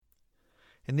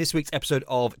In this week's episode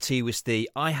of Tea with Steve,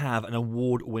 I have an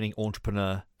award-winning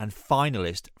entrepreneur and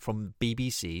finalist from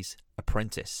BBC's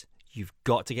Apprentice. You've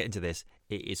got to get into this.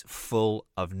 It is full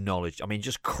of knowledge. I mean,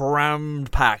 just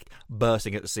crammed, packed,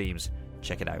 bursting at the seams.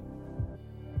 Check it out.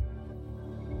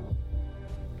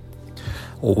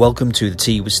 Welcome to the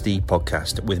Tea with Steve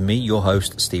podcast with me, your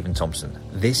host, Stephen Thompson.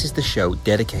 This is the show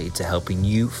dedicated to helping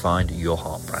you find your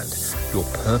heart brand, your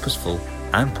purposeful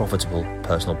and profitable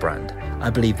personal brand. I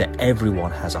believe that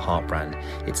everyone has a heart brand.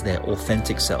 It's their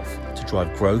authentic self to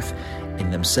drive growth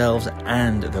in themselves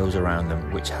and those around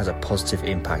them, which has a positive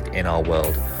impact in our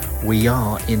world. We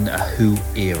are in a who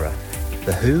era.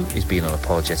 The who is being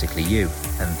unapologetically you,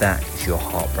 and that is your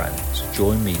heart brand. So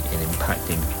join me in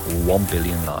impacting 1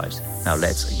 billion lives. Now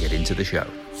let's get into the show.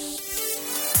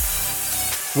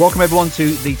 Welcome everyone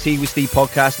to the Tea with Steve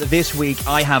podcast. This week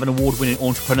I have an award-winning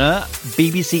entrepreneur,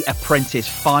 BBC Apprentice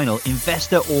final,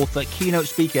 investor, author, keynote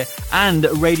speaker and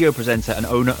radio presenter and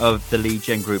owner of the Lead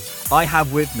Gen Group. I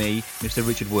have with me Mr.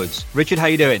 Richard Woods. Richard, how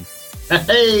you doing?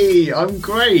 Hey, I'm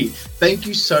great. Thank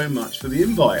you so much for the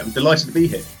invite. I'm delighted to be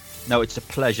here. No, it's a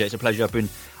pleasure. It's a pleasure.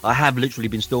 I have literally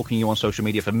been stalking you on social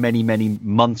media for many, many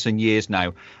months and years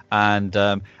now. And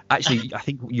actually, I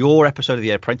think your episode of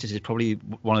The Apprentice is probably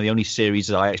one of the only series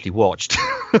that I actually watched.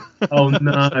 Oh,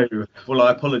 no. Well,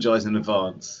 I apologise in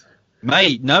advance.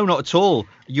 Mate, no, not at all.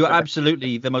 You're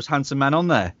absolutely the most handsome man on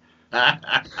there.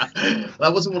 That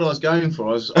wasn't what I was going for.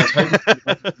 I was hoping to be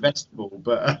a vegetable,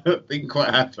 but it didn't quite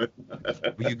happen.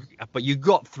 But you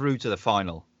got through to the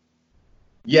final.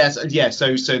 Yes, yeah.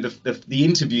 So the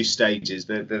interview stages,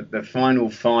 the final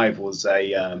five was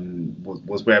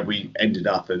was where we ended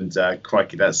up, and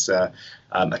crikey, that's a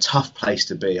tough place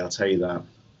to be. I'll tell you that.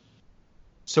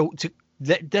 So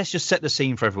let's just set the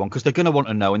scene for everyone, because they're going to want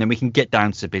to know, and then we can get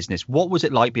down to business. What was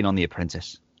it like being on The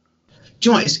Apprentice? Do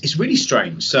you know what? It's really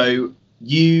strange. So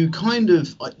you kind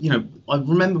of, I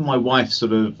remember my wife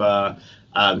sort of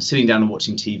sitting down and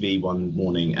watching TV one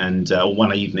morning or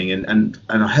one evening, and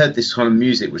I heard this kind of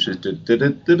music which was and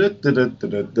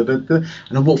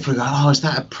I walked through, oh, is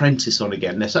that Apprentice on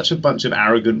again? They're such a bunch of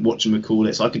arrogant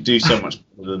whatchamacallits. I could do so much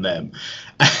better than them.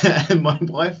 And my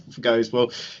wife goes,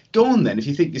 well, go on then, if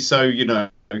you think you're so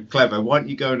clever, why don't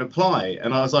you go and apply?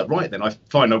 And I was like, right then, I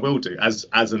will do, as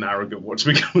an arrogant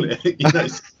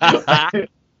whatchamacallit.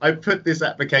 I put this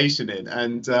application in,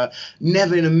 and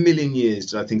never in a million years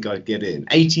did I think I'd get in.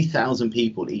 80,000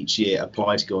 people each year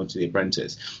apply to go onto The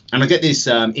Apprentice. And I get this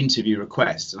interview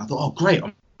request, and I thought, oh, great,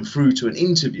 I'm through to an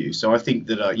interview. So I think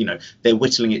that, they're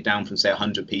whittling it down from, say,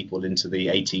 100 people into the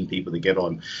 18 people that get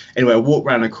on. Anyway, I walked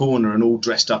around a corner and all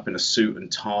dressed up in a suit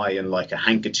and tie and like a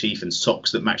handkerchief and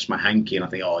socks that matched my hanky. And I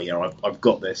think, oh, yeah, I've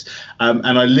got this.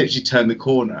 And I literally turned the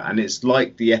corner, and it's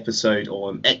like the episode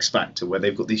on X Factor where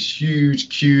they've got these huge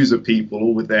queues of people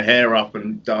all with their hair up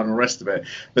and done the rest of it.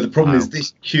 But the problem is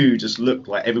this queue just looked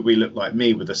like everybody looked like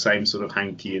me with the same sort of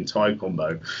hanky and tie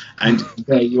combo. And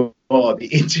there you are, the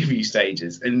interview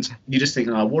stages, and you just think,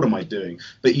 oh, what am I doing?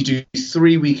 But you do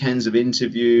 3 weekends of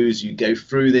interviews, you go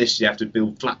through this, you have to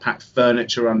build flat pack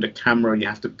furniture under camera, you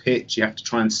have to pitch, you have to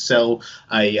try and sell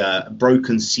a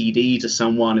broken CD to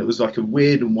someone. It was like a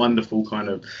weird and wonderful kind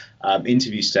of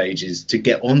interview stages to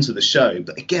get onto the show.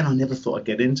 But again, I never thought I'd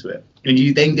get into it. And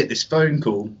you then get this phone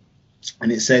call,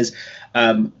 and it says,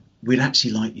 we'd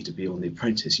actually like you to be on The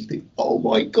Apprentice. You think, oh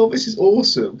my God, this is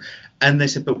awesome. And they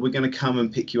said, but we're going to come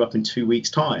and pick you up in 2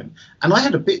 weeks' time. And I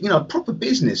had a proper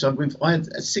business. I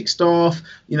had 6 staff.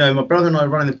 My brother and I were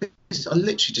running the business. I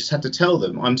literally just had to tell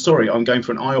them, I'm sorry, I'm going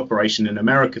for an eye operation in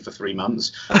America for 3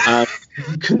 months.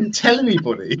 Couldn't tell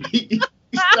anybody.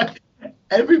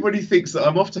 Everybody thinks that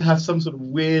I'm off to have some sort of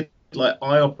weird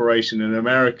eye operation in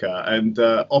America, and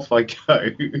off I go.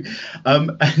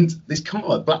 And this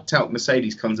car, blacked out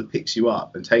Mercedes, comes and picks you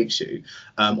up and takes you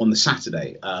on the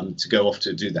Saturday to go off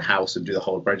to do the house and do the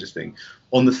whole Apprentice thing.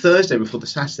 On the Thursday before the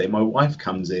Saturday, my wife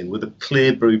comes in with a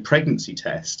clear brew pregnancy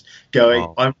test going,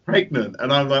 oh, I'm pregnant.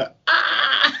 And I'm like,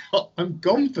 I'm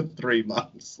gone for 3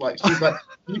 months. She's like,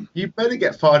 you better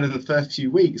get fired in the first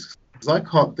few weeks, I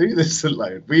can't do this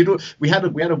alone. We had a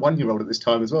 1-year-old at this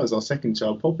time as well as our second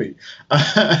child, Poppy.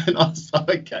 And I was like,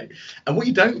 okay. And what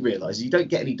you don't realise is you don't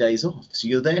get any days off. So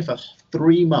you're there for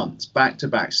 3 months back to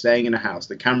back, staying in a house.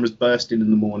 The cameras burst in the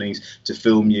mornings to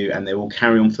film you, and they will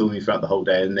carry on filming you throughout the whole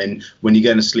day. And then when you're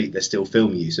going to sleep, they're still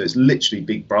filming you. So it's literally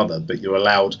Big Brother, but you're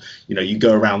allowed, you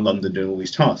go around London doing all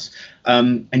these tasks.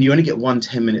 And you only get one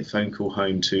 10-minute phone call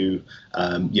home to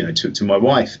my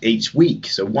wife each week.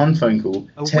 So one phone call,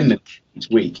 10 minutes each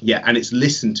week. Yeah, and it's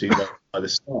listened to by the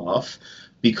staff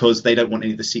because they don't want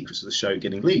any of the secrets of the show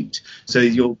getting leaked. So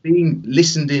you're being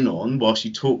listened in on whilst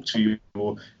you talk to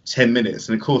your 10 minutes.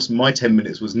 And of course, my 10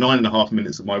 minutes was 9.5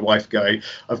 minutes of my wife going,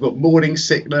 I've got morning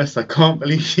sickness, I can't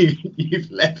believe you've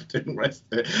left and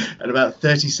rested. And about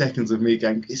 30 seconds of me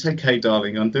going, it's okay,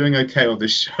 darling, I'm doing okay on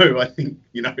this show. I think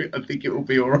it will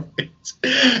be all right.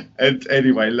 And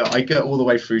anyway, look, I get all the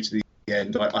way through to the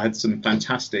end. I had some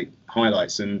fantastic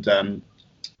highlights, and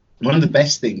one of the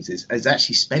best things is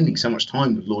actually spending so much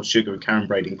time with Lord Sugar and Karen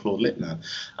Brady and Claude Littner.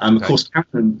 Of course,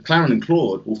 Karen and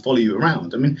Claude will follow you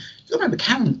around. I mean, you remember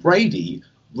Karen Brady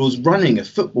was running a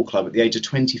football club at the age of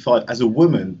 25 as a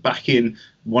woman back in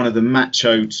one of the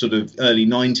macho sort of early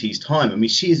 90s time. I mean,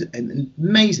 she is an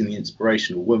amazingly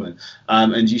inspirational woman.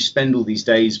 And you spend all these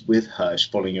days with her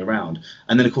following you around.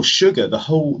 And then, of course, Sugar,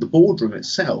 the boardroom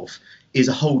itself is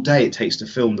a whole day it takes to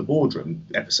film the boardroom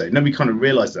episode. Nobody kind of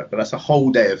realised that, but that's a whole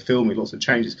day of filming, lots of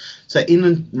changes. So in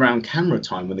and around camera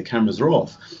time, when the cameras are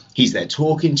off, he's there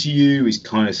talking to you. He's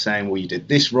kind of saying, well, you did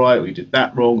this right, or you did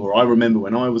that wrong, or I remember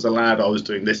when I was a lad, I was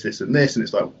doing this, this, and this. And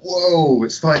it's like, whoa,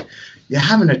 it's like you're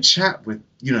having a chat with,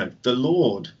 the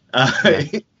Lord.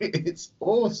 It's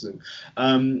awesome.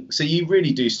 So you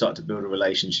really do start to build a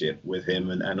relationship with him,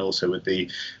 and also with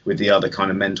the other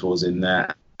kind of mentors in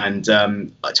there. And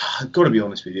I've got to be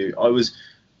honest with you, I was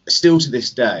still to this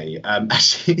day,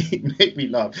 actually, it made me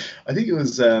laugh. I think it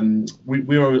was, I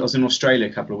was in Australia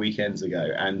a couple of weekends ago,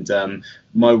 and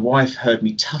my wife heard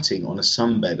me tutting on a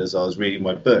sunbed as I was reading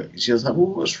my book. She was like, well,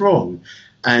 what's wrong?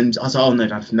 And I was like, oh, no,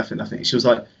 nothing. She was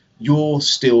like, you're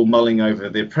still mulling over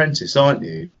The Apprentice, aren't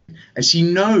you? And she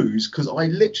knows, because I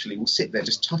literally will sit there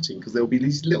just tutting, because there'll be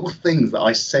these little things that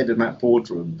I said in that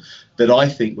boardroom that I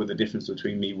think were the difference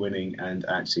between me winning and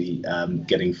actually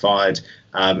getting fired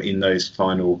in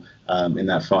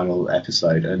that final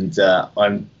episode. And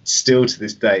I'm still to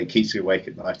this day, it keeps me awake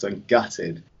at night. I'm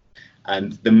gutted.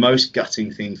 And the most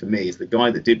gutting thing for me is the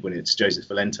guy that did win it, Joseph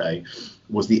Valente,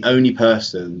 was the only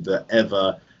person that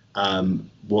ever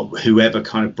whoever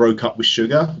kind of broke up with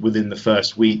Sugar within the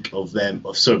first week within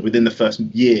the first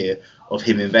year of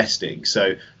him investing.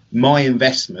 So my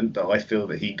investment that I feel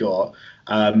that he got,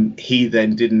 he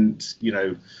then didn't,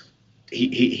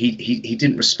 he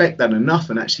didn't respect that enough,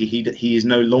 and actually he is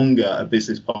no longer a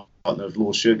business partner of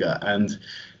Lord Sugar, and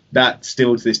that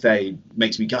still to this day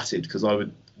makes me gutted, because I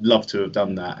would love to have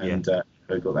done that and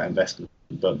got that investment.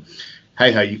 But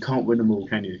hey ho, you can't win them all,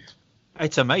 can you?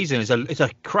 It's amazing. It's a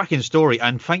cracking story,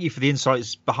 and thank you for the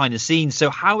insights behind the scenes. So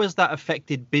how has that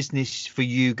affected business for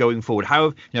you going forward?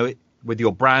 How, with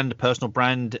your brand, personal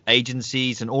brand,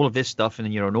 agencies, and all of this stuff, and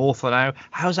then you're an author now,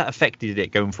 how's that affected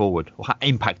it going forward, or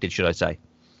impacted, should I say?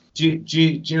 Do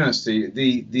you know, Steve,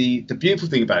 the beautiful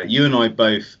thing about it, you and I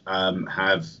both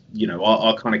have,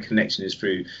 our kind of connection is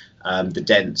through the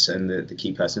Dents and the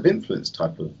Key Person of Influence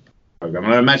type of program.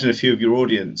 And I imagine a few of your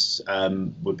audience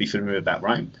would be familiar with that,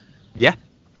 right?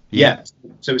 Yeah.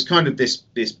 So it's kind of this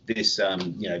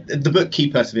the book Key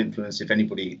Person of Influence, if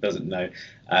anybody doesn't know,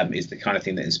 is the kind of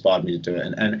thing that inspired me to do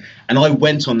it. And I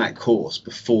went on that course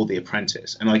before The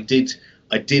Apprentice, and I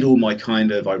did all my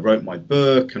I wrote my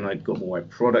book, and I'd got all my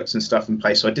products and stuff in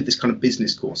place. So I did this kind of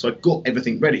business course. So I got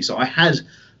everything ready. So I had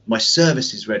my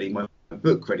services ready, my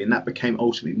book ready, and that became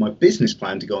ultimately my business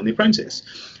plan to go on The Apprentice.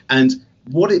 And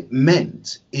what it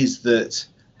meant is that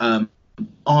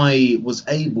I was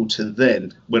able to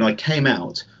then, when I came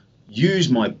out, use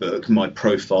my book, my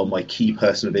profile, my Key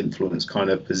Person of Influence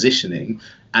kind of positioning,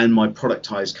 and my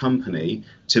productized company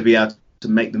to be able to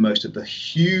make the most of the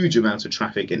huge amount of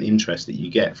traffic and interest that you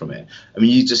get from it. I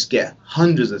mean, you just get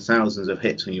hundreds of thousands of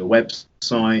hits on your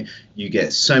website. You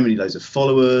get so many loads of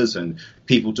followers and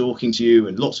people talking to you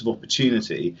and lots of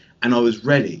opportunity. And I was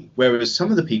ready. Whereas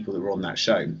some of the people that were on that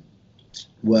show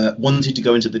were wanting to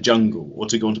go into the jungle, or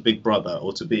to go into Big Brother,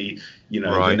 or to be, the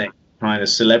next kind of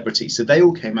celebrity. So they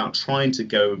all came out trying to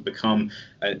go and become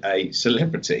a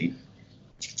celebrity.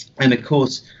 And of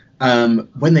course,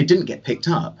 when they didn't get picked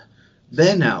up,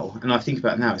 they're now, and I think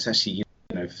about now, it's actually,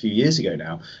 a few years ago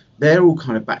now, they're all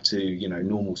kind of back to,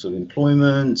 normal sort of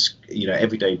employment,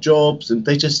 everyday jobs, and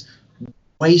they just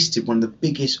wasted one of the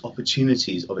biggest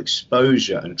opportunities of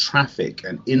exposure and traffic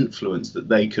and influence that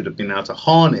they could have been able to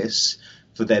harness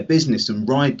for their business and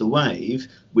ride the wave,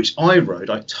 which I rode.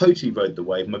 I totally rode the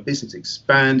wave. My business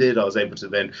expanded. I was able to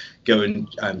then go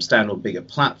and stand on bigger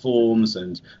platforms,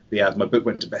 and my book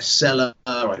went to bestseller.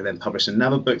 I then published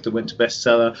another book that went to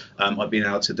bestseller. I've been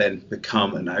able to then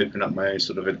become and open up my own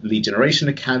sort of a lead generation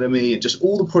academy, and just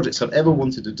all the projects I've ever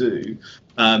wanted to do.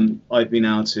 I've been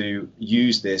able to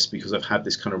use this because I've had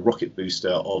this kind of rocket booster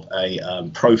of a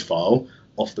profile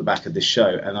off the back of this show,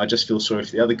 and I just feel sorry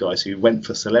for the other guys who went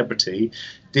for celebrity,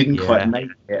 didn't quite make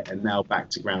it, and now back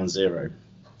to ground zero.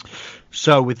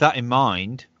 So with that in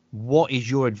mind, what is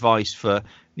your advice for,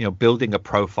 building a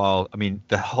profile? I mean,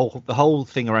 the whole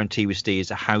thing around Tea with Steve is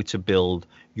how to build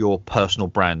your personal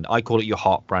brand. I call it your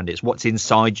heart brand. It's what's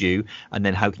inside you, and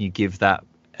then how can you give that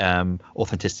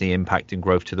authenticity, impact, and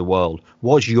growth to the world.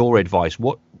 What's your advice?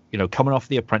 What, coming off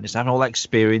The Apprentice, having all that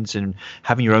experience and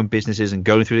having your own businesses and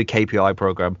going through the KPI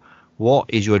program, what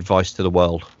is your advice to the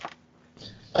world?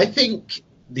 I think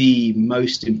the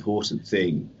most important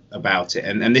thing about it,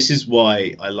 and this is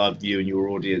why I love you and your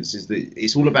audience, is that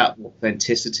it's all about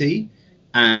authenticity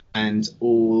and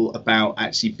all about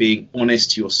actually being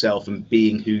honest to yourself and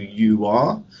being who you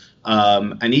are.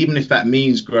 And even if that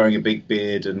means growing a big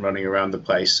beard and running around the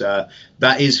place,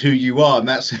 that is who you are. And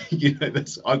that's,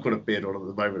 I've got a beard on at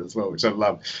the moment as well, which I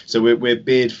love. So we're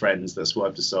beard friends. That's what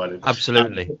I've decided.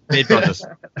 Absolutely. Beard brothers.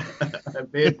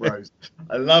 Beard bros.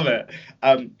 I love it.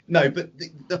 No, but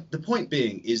the point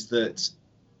being is that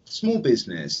small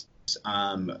business,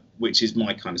 which is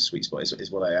my kind of sweet spot,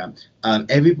 is what I am.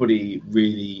 Everybody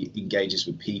really engages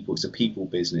with people. It's a people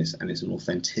business, and it's an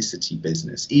authenticity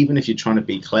business. Even if you're trying to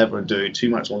be clever and do too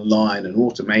much online and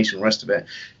automation and the rest of it,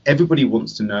 everybody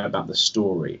wants to know about the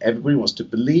story. Everybody wants to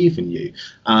believe in you.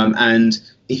 And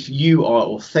if you are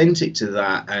authentic to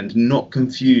that and not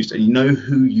confused, and you know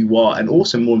who you are, and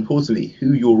also more importantly,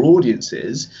 who your audience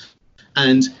is,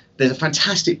 and there's a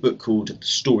fantastic book called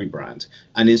Story Brand,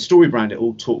 and in Story Brand, it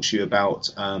all talks to you about,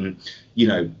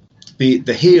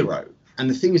 the hero. And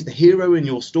the thing is, the hero in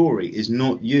your story is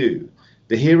not you.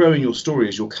 The hero in your story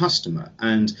is your customer,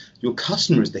 and your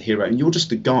customer is the hero, and you're just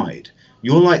the guide.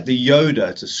 You're like the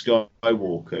Yoda to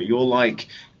Skywalker. You're like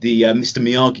the Mr.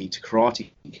 Miyagi to Karate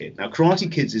Kid. Now,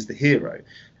 Karate Kid is the hero,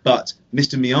 but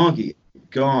Mr. Miyagi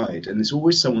guide, and there's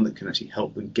always someone that can actually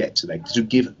help them get to there, to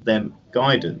give them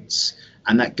guidance.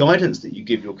 And that guidance that you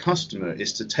give your customer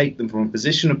is to take them from a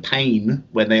position of pain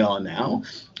where they are now,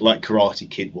 like Karate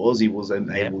Kid was. He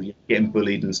wasn't able to get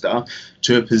bullied and stuff,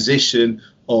 to a position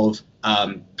of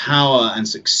power and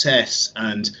success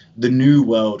and the new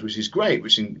world, which is great,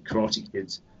 which in Karate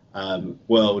Kid's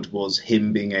world was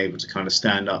him being able to kind of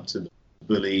stand up to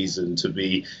bullies and to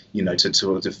be,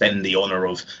 to defend the honor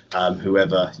of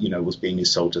whoever, was being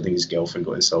insulted. I think his girlfriend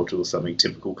got insulted or something,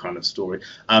 typical kind of story.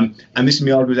 And Mr.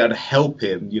 Miyagi was able to help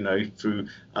him, through,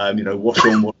 wash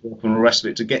on, wash off, and the rest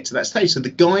of it to get to that stage. So the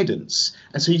guidance.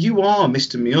 And so you are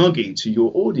Mr. Miyagi to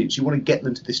your audience. You want to get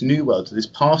them to this new world, to this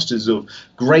pastures of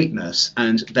greatness,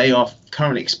 and they are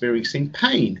currently experiencing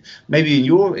pain. Maybe in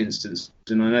your instance,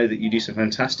 and I know that you do some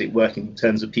fantastic work in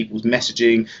terms of people's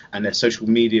messaging and their social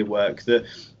media work, that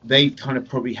they kind of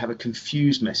probably have a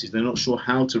confused message. They're not sure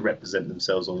how to represent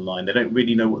themselves online. They don't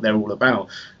really know what they're all about.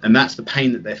 And that's the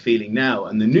pain that they're feeling now.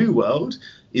 And the new world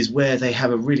is where they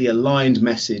have a really aligned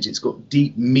message. It's got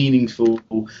deep, meaningful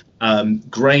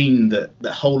grain that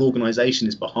the whole organization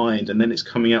is behind. And then it's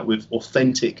coming out with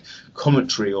authentic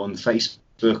commentary on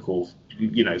Facebook or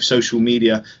social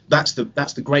media. That's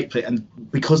the great play. And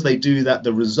because they do that,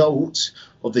 the result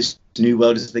of this new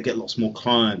world is they get lots more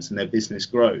clients and their business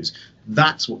grows.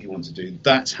 That's what you want to do.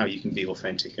 That's how you can be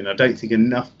authentic. And I don't think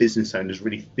enough business owners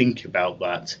really think about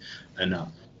that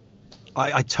enough.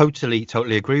 I totally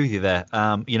agree with you there.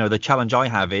 The challenge I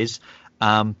have is,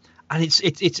 and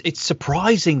it's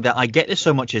surprising that I get this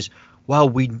so much, is, well,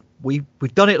 we've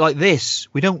done it like this.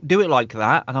 We don't do it like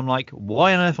that. And I'm like,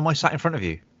 why on earth am I sat in front of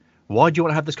you? Why do you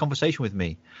want to have this conversation with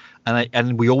me?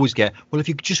 And we always get, well, if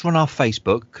you could just run our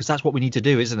Facebook, because that's what we need to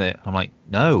do, isn't it? I'm like,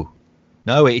 no,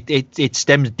 it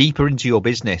stems deeper into your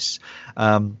business.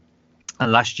 And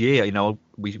last year,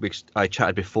 I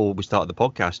chatted before we started the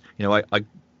podcast.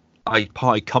 I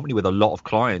parted company with a lot of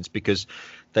clients because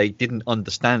they didn't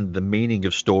understand the meaning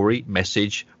of story,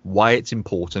 message, why it's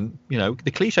important.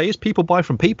 The cliche is people buy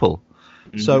from people.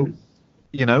 Mm-hmm. So,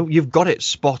 you've got it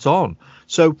spot on.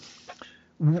 So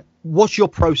what's your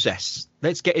process?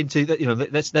 Let's get into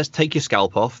that. Let's take your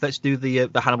scalp off. Let's do the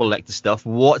Hannibal Lecter stuff.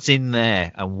 What's in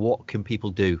there and what can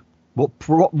people do?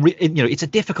 It's a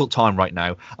difficult time right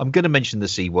now. I'm going to mention the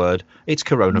C word. It's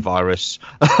coronavirus.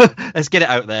 Let's get it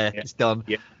out there. Yeah. It's done.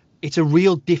 Yeah. It's a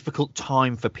real difficult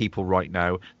time for people right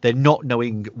now. They're not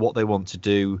knowing what they want to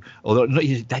do, or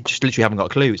they just literally haven't got a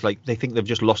clue. It's like they think they've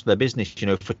just lost their business.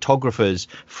 Photographers,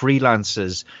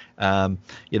 freelancers,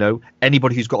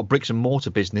 anybody who's got a bricks and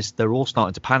mortar business, they're all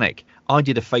starting to panic. I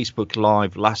did a Facebook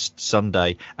Live last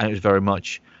Sunday, and it was very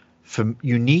much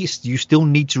you still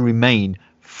need to remain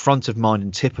front of mind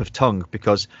and tip of tongue,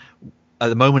 because at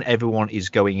the moment, everyone is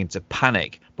going into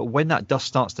panic. But when that dust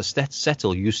starts to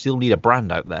settle, you still need a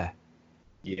brand out there.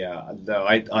 Yeah, no,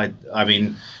 I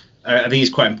mean, I think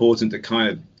it's quite important to kind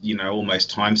of,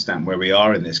 almost timestamp where we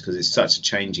are in this, because it's such a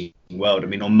changing world. I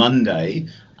mean, on Monday,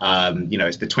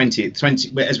 it's the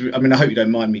 20th. I mean, I hope you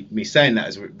don't mind me saying that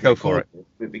as we Go for it.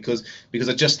 because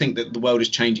I just think that the world is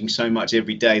changing so much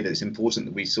every day that it's important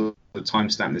that we sort of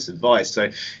timestamp this advice. So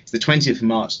it's the 20th of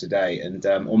March today, and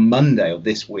on Monday of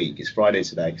this week, it's Friday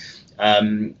today.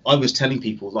 I was telling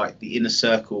people, like, the inner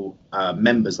circle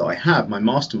members that I have, my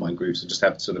mastermind groups, I just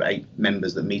have sort of 8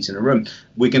 members that meet in a room.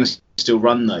 We're going to still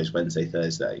run those Wednesday,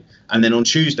 Thursday, and then on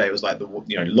Tuesday it was like the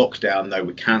lockdown. Though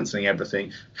we're cancelling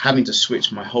everything, having to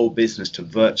switch my whole business to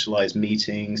virtualized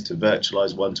meetings, to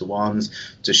virtualized one-to-ones,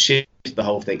 to shift the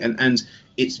whole thing, and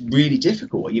it's really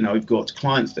difficult. We've got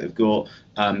clients that have got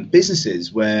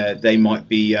businesses where they might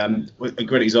be. A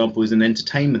great example is an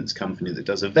entertainment company that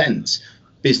does events.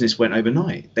 Business went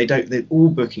overnight. All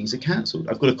bookings are cancelled.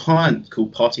 I've got a client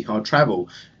called Party Hard Travel.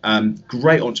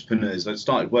 Great entrepreneurs. I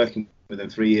started working with them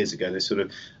 3 years ago. They're sort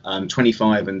of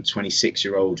 25 and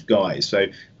 26-year-old guys. So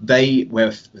they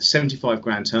were 75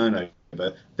 grand turnover.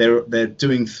 They're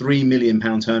doing £3 million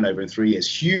turnover in 3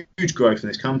 years. Huge growth in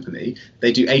this company.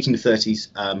 They do 18 to 30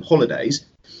 holidays.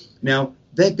 Now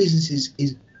their business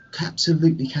is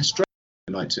absolutely castrated.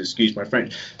 I'd like to excuse my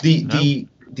French. The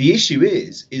issue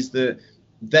is that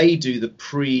they do the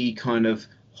pre kind of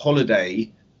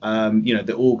holiday,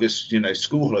 the August,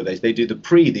 school holidays. They do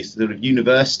this sort of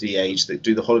university age that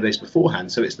do the holidays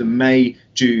beforehand. So it's the May,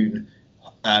 June.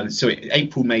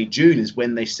 April, May, June is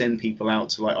when they send people out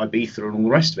to like Ibiza and all the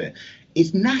rest of it.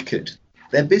 It's knackered.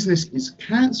 Their business is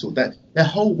cancelled. Their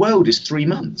whole world is 3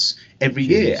 months every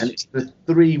year, and it's the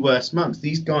 3 worst months.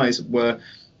 These guys were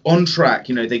on track.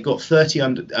 They got 30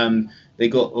 under. They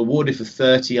got awarded for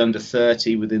 30 under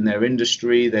 30 within their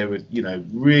industry. They were,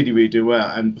 really, really do well.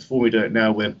 And before we do it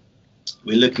now, we're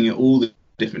looking at all the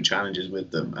different challenges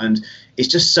with them. And it's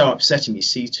just so upsetting. You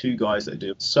see 2 guys that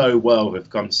do so well,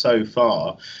 have come so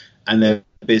far, and their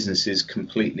business is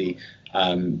completely,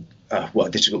 they've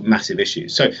got massive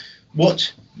issues.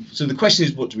 So the question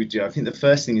is, what do we do? I think the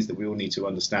first thing is that we all need to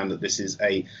understand that this is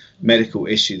a medical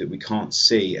issue that we can't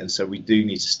see, and so we do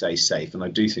need to stay safe. And I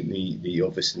do think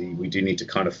obviously we do need to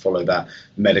kind of follow that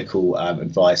medical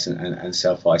advice and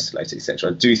self-isolate,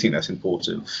 etc. I do think that's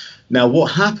important. Now,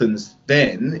 what happens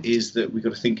then is that we've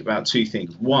got to think about 2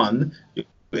 things. One, your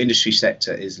industry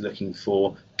sector is looking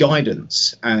for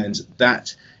guidance, and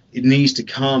that it needs to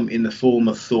come in the form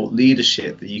of thought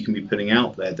leadership that you can be putting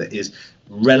out there that is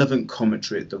relevant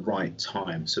commentary at the right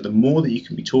time. So the more that you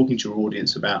can be talking to your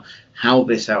audience about how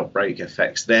this outbreak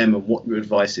affects them and what your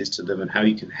advice is to them and how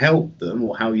you can help them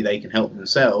or how they can help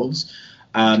themselves,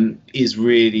 is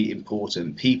really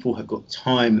important. People have got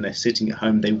time and they're sitting at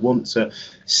home. They want to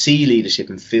see leadership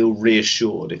and feel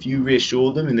reassured. If you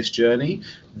reassure them in this journey,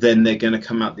 then they're going to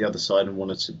come out the other side and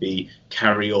want to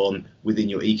carry on within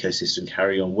your ecosystem,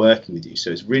 carry on working with you. So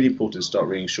it's really important to start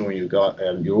reassuring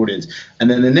your audience. And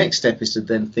then the next step is to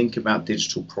then think about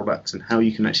digital products and how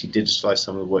you can actually digitalize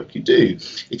some of the work you do.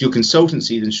 If you're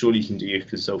consultancy, then surely you can do your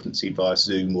consultancy via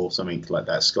Zoom or something like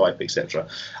that, Skype, etc.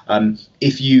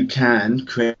 If you can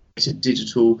create a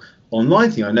digital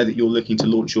online thing. I know that you're looking to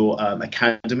launch your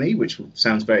academy, which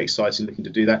sounds very exciting, looking to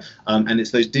do that. And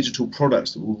it's those digital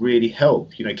products that will really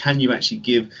help. Can you actually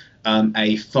give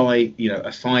a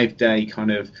 5-day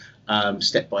kind of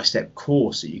step-by-step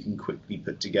course that you can quickly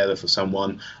put together for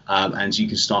someone, and you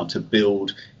can start to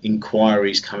build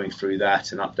inquiries coming through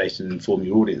that and update and inform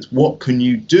your audience. What can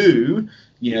you do,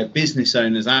 business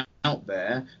owners out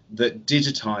there, that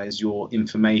digitize your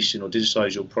information or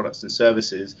digitize your products and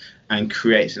services and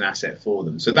create an asset for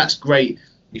them? So that's great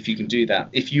if you can do that.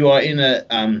 If you are in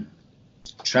a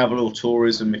travel or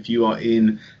tourism, if you are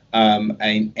in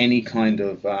any kind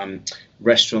of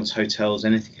restaurants, hotels,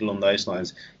 anything along those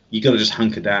lines, you got to just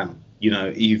hunker down.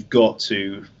 You've got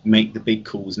to make the big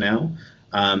calls now,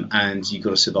 and you've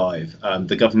got to survive.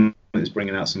 The government is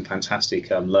bringing out some fantastic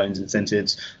loans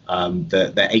incentives.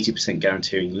 They're 80%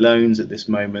 guaranteeing loans at this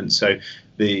moment. So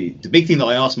the big thing that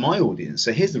I ask my audience,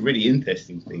 so here's the really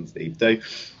interesting thing, Steve. Though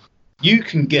you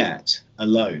can get a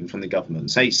loan from the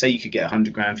government, say you could get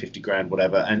 100 grand, 50 grand,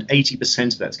 whatever, and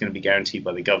 80% of that's going to be guaranteed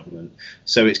by the government.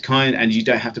 So it's and you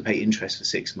don't have to pay interest for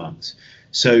 6 months.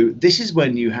 So this is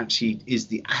when you actually is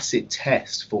the asset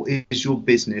test for, is your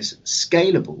business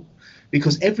scalable?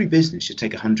 Because every business should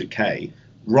take 100K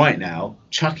right now,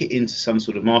 chuck it into some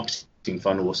sort of marketing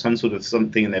funnel or some sort of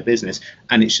something in their business,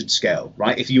 and it should scale,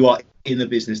 right? If you are in a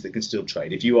business that can still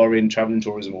trade, if you are in travel and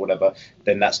tourism or whatever,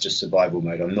 then that's just survival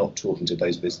mode. I'm not talking to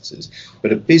those businesses.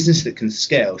 But a business that can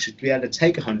scale should be able to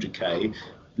take 100K,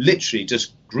 literally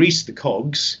just grease the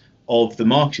cogs of the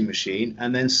marketing machine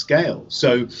and then scale.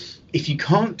 So if you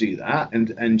can't do that,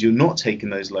 and you're not taking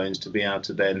those loans to be able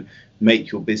to then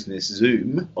make your business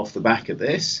zoom off the back of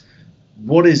this,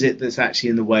 what is it that's actually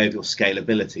in the way of your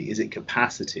scalability? Is it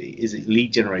capacity? Is it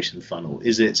lead generation funnel?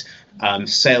 Is it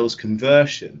sales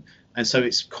conversion? And so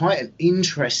it's quite an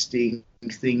interesting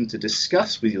thing to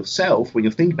discuss with yourself when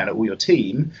you're thinking about it, or your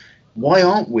team. Why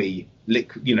aren't we,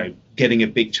 getting a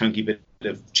big chunky bit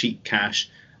of cheap cash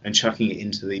and chucking it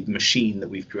into the machine that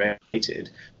we've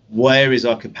created? Where is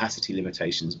our capacity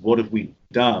limitations? What have we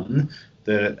done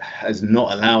that has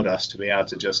not allowed us to be able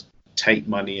to just take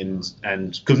money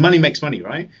and because money makes money,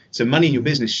 right? So money in your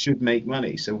business should make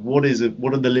money. So what are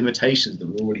the limitations that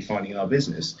we're already finding in our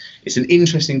business? It's an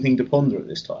interesting thing to ponder at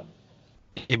this time.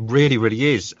 It really, really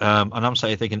is. And I'm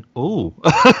sitting thinking, oh,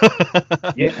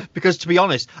 yeah. Because to be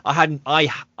honest, I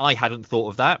hadn't thought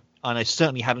of that, and I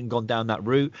certainly hadn't gone down that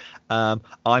route. I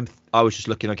was just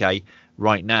looking, okay,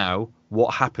 right now,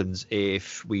 what happens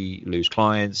if we lose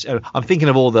clients? I'm thinking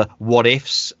of all the what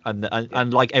ifs,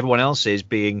 and like everyone else is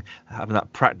having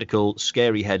that practical,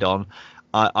 scary head on.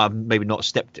 I've maybe not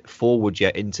stepped forward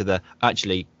yet into the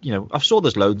actually, I saw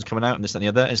there's loans coming out and this and the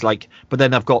other. It's like, but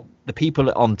then I've got the people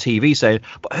on TV saying,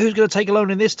 but who's going to take a loan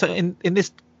in this in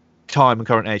this time and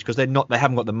current age? Because they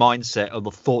haven't got the mindset or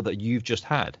the thought that you've just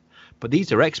had. But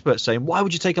these are experts saying, why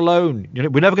would you take a loan?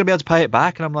 We're never going to be able to pay it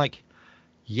back. And I'm like,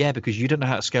 yeah, because you don't know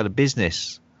how to scale a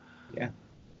business.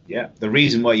 Yeah. The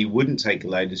reason why you wouldn't take a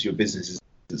loan is your business isn't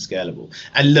scalable.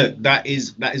 And look, that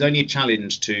is only a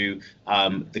challenge to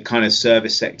the kind of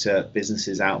service sector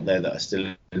businesses out there that are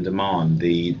still in demand,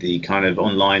 the kind of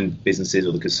online businesses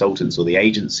or the consultants or the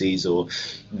agencies or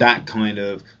that kind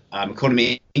of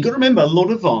economy. You've got to remember,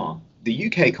 the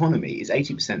UK economy is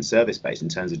 80% service based in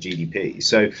terms of GDP.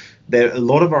 So a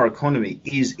lot of our economy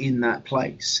is in that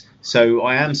place. So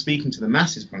I am speaking to the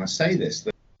masses when I say this,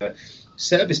 that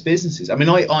service businesses. I mean,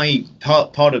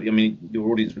 part of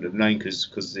your audience would have known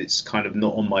because it's kind of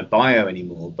not on my bio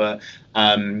anymore. But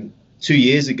 2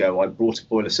 years ago, I brought a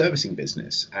boiler servicing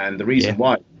business, and the reason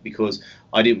why, because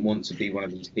I didn't want to be one of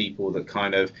these people that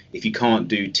kind of, if you can't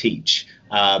do, teach.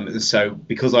 So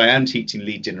because I am teaching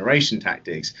lead generation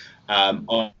tactics,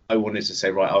 I wanted to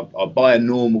say, right, I'll buy a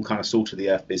normal kind of salt of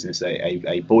the earth business,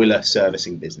 a boiler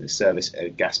servicing business, service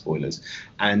gas boilers,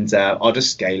 and I'll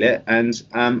just scale it. And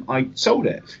I sold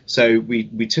it. So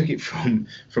we took it from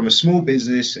a small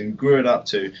business and grew it up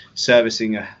to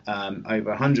servicing over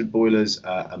 100 boilers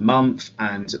a month,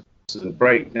 and sort of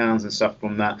breakdowns and stuff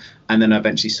from that, and then I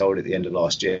eventually sold it at the end of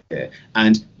last year.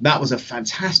 And that was a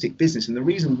fantastic business, and the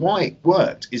reason why it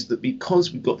worked is that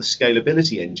because we've got the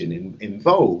scalability engine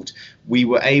involved, we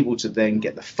were able to then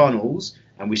get the funnels,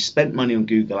 and we spent money on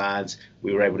Google Ads.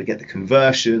 We were able to get the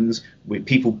conversions,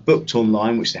 people booked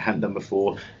online, which they hadn't done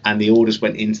before, and the orders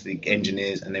went into the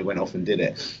engineers and they went off and did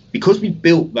it. Because we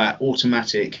built that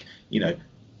automatic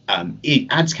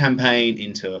ads campaign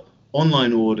into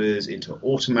online orders, into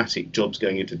automatic jobs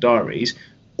going into diaries,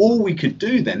 all we could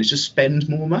do then is just spend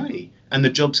more money, and the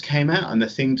jobs came out and the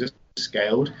thing just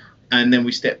scaled. And then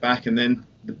we stepped back, and then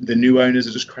the new owners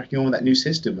are just cracking on with that new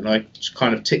system, and I just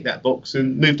kind of ticked that box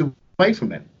and moved away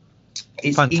from it.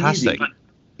 It's fantastic.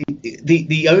 Easy.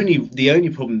 The only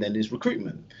problem then is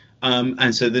recruitment,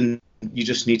 and so then you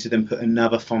just need to then put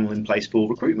another funnel in place for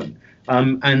recruitment,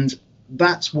 and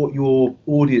that's what your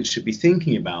audience should be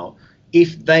thinking about.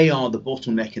 If they are the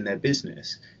bottleneck in their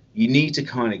business, you need to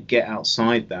kind of get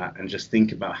outside that and just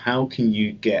think about how can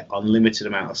you get unlimited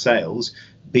amount of sales,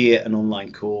 be it an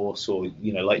online course or,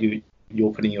 like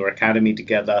you're putting your academy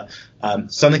together,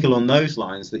 something along those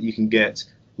lines that you can get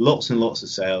lots and lots of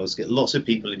sales, get lots of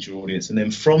people into your audience. And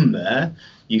then from there,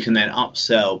 you can then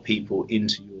upsell people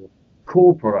into your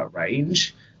core product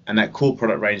range. And that core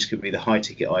product range could be the high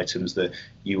ticket items that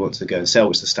you want to go and sell,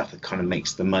 which is the stuff that kind of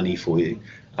makes the money for you.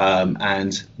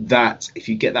 And that, if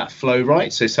you get that flow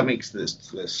right, so something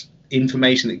that's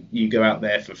information that you go out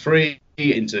there for free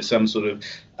into some sort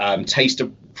of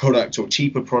taster product or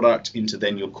cheaper product into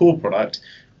then your core product,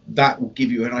 that will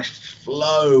give you a nice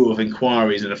flow of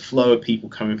inquiries and a flow of people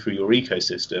coming through your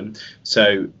ecosystem.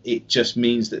 So it just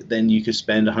means that then you could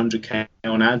spend 100K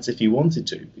on ads if you wanted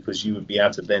to, because you would be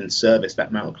able to then service that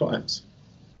amount of clients.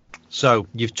 So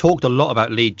you've talked a lot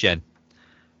about lead gen.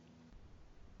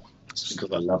 It's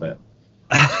because I love it.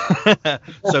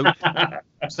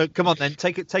 So come on then,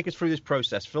 take us through this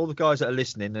process for all the guys that are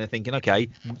listening and they're thinking, okay,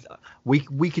 we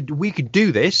could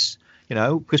do this.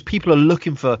 Because people are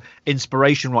looking for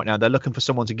inspiration right now. They're looking for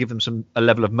someone to give them a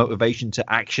level of motivation to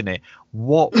action it.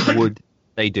 What would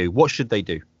they do? What should they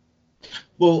do?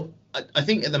 Well, I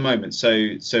think at the moment,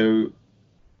 so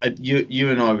You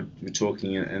and I were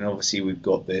talking, and obviously we've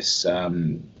got this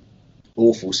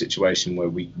awful situation where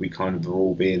we kind of are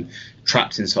all being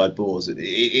trapped inside doors.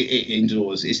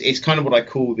 Indoors. It's kind of what I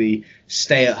call the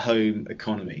stay-at-home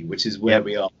economy, which is where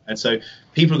we are. And so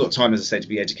people have got time, as I say, to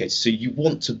be educated. So you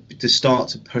want to start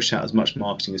to push out as much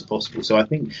marketing as possible. So I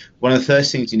think one of the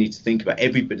first things you need to think about,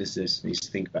 every business needs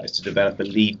to think about, is to develop a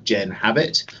lead gen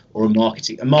habit or a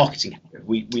marketing habit.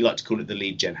 We like to call it the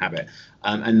lead gen habit,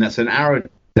 and that's an hour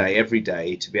day every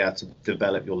day to be able to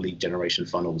develop your lead generation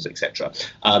funnels, etc.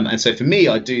 And so for me,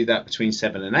 I do that between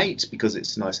 7 and 8 because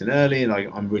it's nice and early, and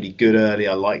I'm really good early.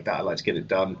 I like that. I like to get it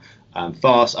done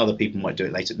fast. Other people might do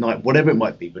it late at night, whatever it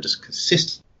might be, but just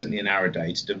consistently an hour a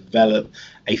day to develop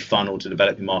a funnel, to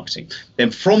develop your marketing. Then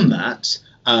from that,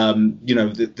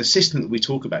 the system that we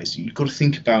talk about is you've got to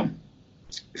think about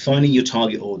finding your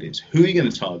target audience. Who are you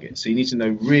going to target? So you need to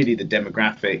know really the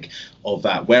demographic of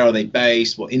that. Where are they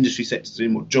based? What industry sectors they're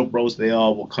in? What job roles they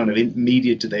are? What kind of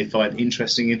media do they find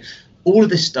interesting in? All of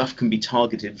this stuff can be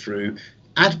targeted through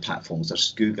ad platforms such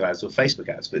as Google Ads or Facebook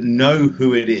Ads, but know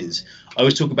who it is. I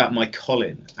always talk about my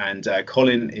Colin, and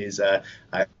Colin is a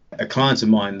client of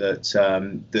mine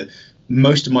that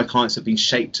most of my clients have been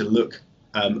shaped to look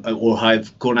or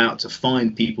I've gone out to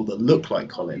find people that look like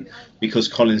Colin, because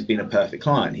Colin's been a perfect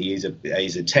client. He's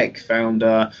a tech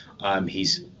founder.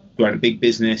 He's grown a big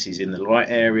business. He's in the right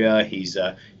area. He's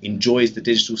enjoys the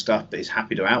digital stuff, but is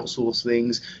happy to outsource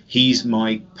things. He's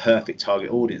my perfect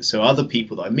target audience. So other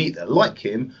people that I meet that like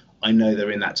him, I know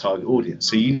they're in that target audience.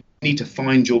 So you need to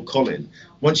find your Colin.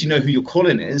 Once you know who your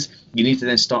Colin is, you need to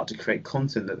then start to create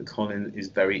content that the Colin is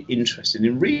very interested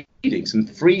in reading, some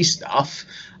free stuff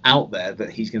out there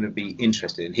that he's going to be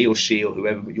interested in, he or she or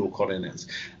whoever your Colin is.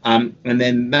 And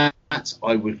then that,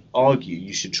 I would argue,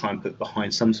 you should try and put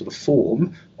behind some sort of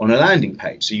form on a landing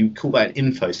page. So you call that an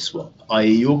info swap,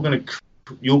 i.e. you're going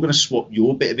to swap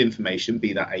your bit of information,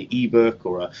 be that a ebook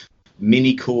or a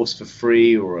mini course for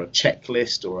free or a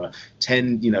checklist or a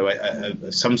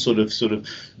 10 some sort of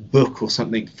book or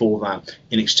something for that,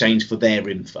 in exchange for their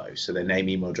info, so their name,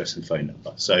 email address and phone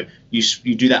number. So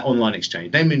you do that online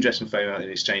exchange, name, address and phone number in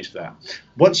exchange for that.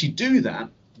 Once you do that,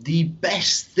 the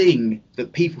best thing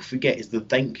that people forget is the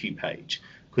thank you page,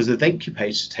 because the thank you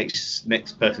page takes the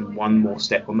next person one more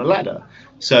step on the ladder.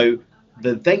 So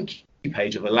the thank you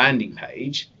page of a landing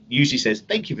page usually says,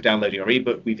 thank you for downloading our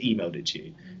ebook, we've emailed it to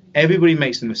you. Everybody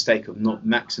makes the mistake of not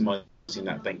maximizing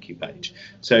that thank you page.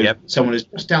 So someone has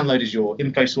just downloaded your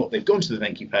info swap, they've gone to the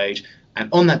thank you page, and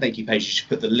on that thank you page you should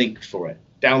put the link for it.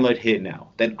 Download here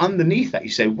now. Then underneath that you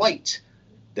say, wait,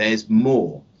 there's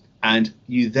more. And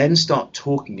you then start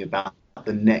talking about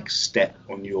the next step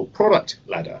on your product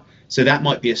ladder. So that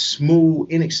might be a small,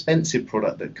 inexpensive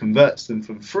product that converts them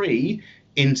from free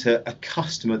into a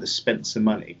customer that spent some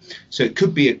money. So it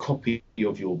could be a copy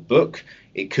of your book.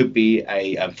 It could be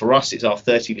for us, it's our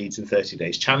 30 leads in 30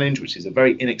 days challenge, which is a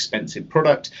very inexpensive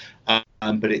product,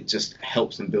 but it just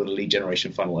helps them build a lead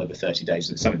generation funnel over 30 days.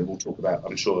 And it's something that we'll talk about,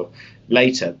 I'm sure,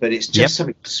 later. But it's just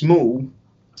something small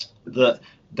that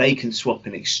they can swap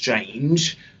in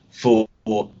exchange for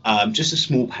just a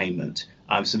small payment,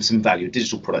 some value, a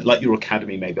digital product, like your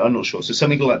academy maybe, I'm not sure. So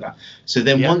something like that. So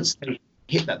then once they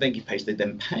hit that thank you page, they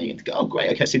then pay and go, oh great,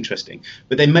 okay, that's interesting.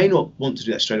 But they may not want to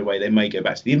do that straight away. They may go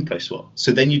back to the info swap.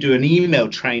 So then you do an email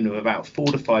train of about 4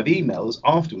 to 5 emails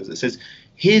afterwards that says,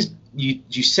 here's,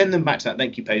 you send them back to that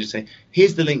thank you page and say,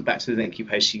 here's the link back to the thank you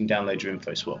page so you can download your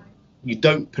info swap. You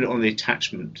don't put it on the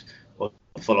attachment or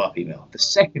follow-up email. The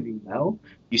second email,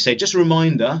 you say, just a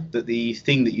reminder that the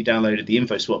thing that you downloaded, the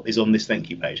info swap, is on this thank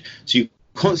you page. So you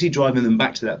constantly driving them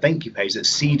back to that thank you page that's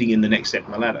seeding in the next step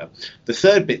on the ladder. The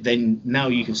third bit, then now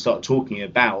you can start talking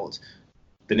about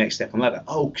the next step on the ladder.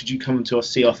 Oh, could you come to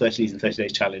see our 30 leads in 30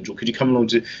 days challenge, or could you come along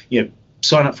to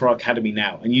sign up for our academy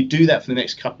now? And you do that for the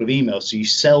next couple of emails, so you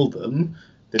sell them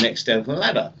the next step on the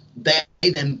ladder. They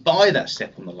then buy that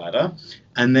step on the ladder,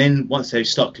 and then once they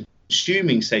start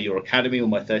consuming, say, your academy or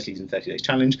my 30 leads in 30 days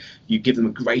challenge, you give them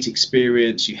a great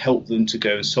experience, you help them to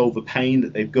go and solve a pain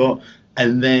that they've got.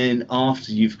 And then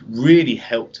after you've really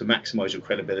helped to maximize your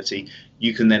credibility,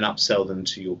 you can then upsell them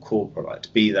to your core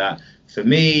product. Be that, for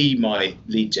me, my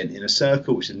lead gen inner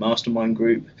circle, which is mastermind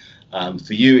group.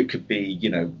 For you, it could be,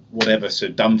 whatever, so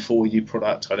done for you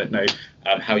product. I don't know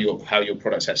how your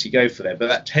products actually go for there, but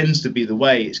that tends to be the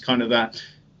way. It's kind of that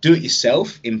do it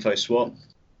yourself, info swap,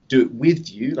 do it with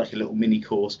you, like a little mini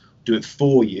course, do it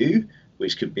for you,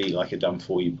 which could be like a done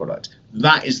for you product.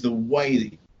 That is the way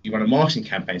that you run a marketing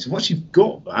campaign. So once you've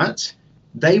got that,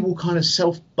 they will kind of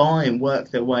self-buy and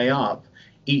work their way up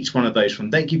each one of those,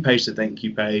 from thank you page to thank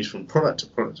you page, from product to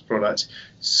product to product.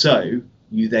 So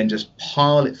you then just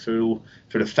pile it through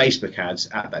the Facebook ads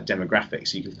at that demographic.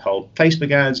 So you can hold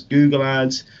Facebook ads, Google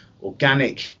ads,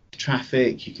 organic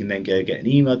traffic. You can then go get an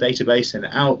email database, send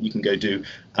it out. You can go do,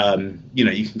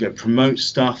 you can go promote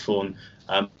stuff on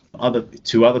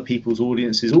other people's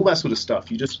audiences, all that sort of stuff.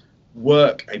 You just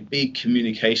work a big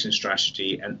communication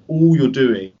strategy, and all you're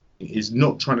doing is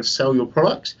not trying to sell your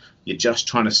product. You're just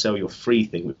trying to sell your free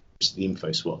thing, which is the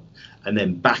info swap, and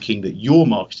then backing that your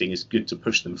marketing is good to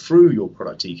push them through your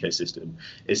product ecosystem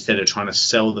instead of trying to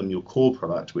sell them your core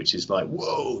product, which is like,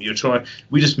 whoa,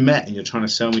 we just met and you're trying to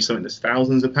sell me something that's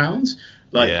thousands of pounds.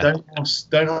 Like, don't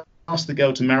ask the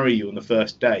girl to marry you on the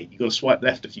first date. You've got to swipe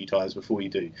left a few times before you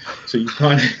do. So you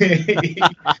kind of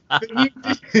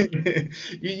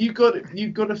you got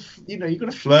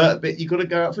to flirt a bit. You got to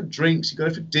go out for drinks. You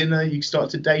go for dinner. You start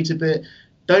to date a bit.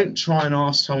 Don't try and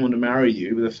ask someone to marry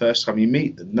you the first time you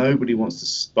meet them. Nobody wants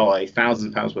to buy thousands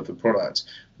of pounds worth of product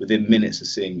within minutes of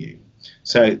seeing you.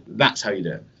 So that's how you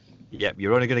do it. Yep,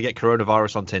 you're only going to get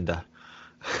coronavirus on Tinder.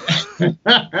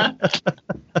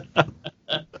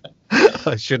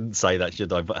 I shouldn't say that,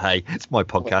 should I? But hey, it's my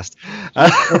podcast.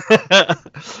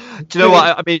 Do you know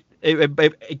what? I mean,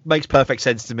 it makes perfect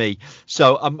sense to me.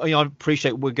 So I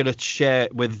appreciate we're going to share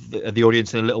with the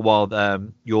audience in a little while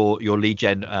your lead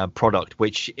gen product,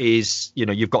 which is,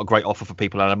 you've got a great offer for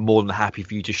people, and I'm more than happy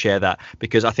for you to share that,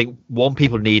 because I think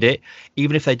people need it,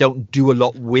 even if they don't do a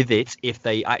lot with it. If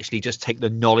they actually just take the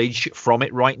knowledge from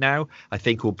it right now, I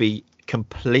think will be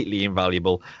completely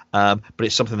invaluable, but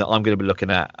it's something that I'm going to be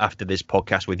looking at after this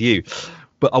podcast with you.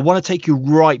 But I want to take you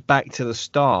right back to the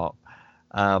start,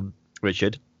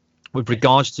 Richard, with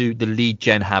regards to the lead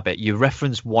gen habit. You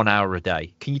referenced 1 hour a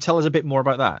day. Can you tell us a bit more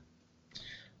about that?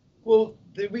 Well,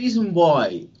 the reason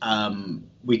why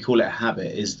we call it a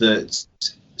habit is that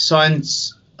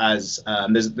science, as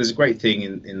there's a great thing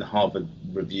in the Harvard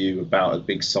Review about a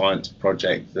big science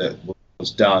project that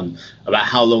was done about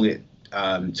how long it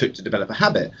took to develop a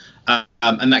habit,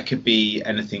 and that could be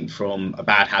anything from a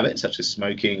bad habit such as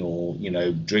smoking or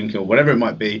drinking or whatever it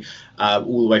might be,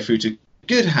 all the way through to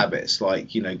good habits like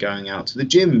going out to the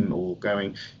gym or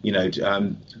going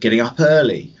getting up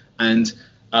early. And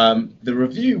the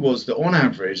review was that on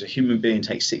average a human being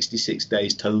takes 66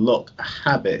 days to lock a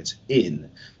habit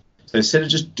in. So instead of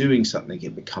just doing something,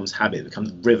 it becomes habit, it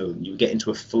becomes rhythm. You get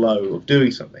into a flow of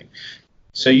doing something.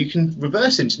 So you can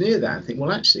reverse engineer that and think,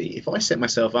 well, actually, if I set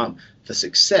myself up for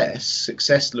success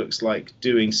looks like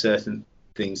doing certain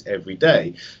things every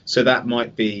day. So that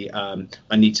might be I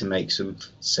need to make some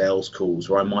sales calls,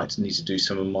 or I might need to do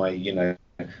some of my,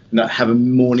 not have a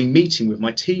morning meeting with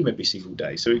my team every single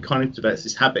day. So it kind of develops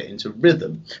this habit into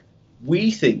rhythm.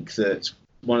 We think that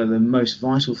one of the most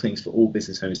vital things for all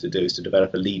business owners to do is to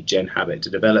develop a lead gen habit, to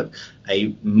develop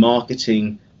a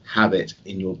marketing habit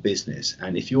in your business.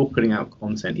 And if you're putting out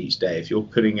content each day, if you're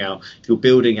building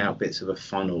out bits of a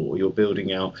funnel, or you're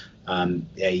building out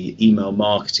a email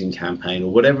marketing campaign,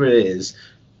 or whatever it is,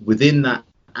 within that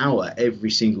hour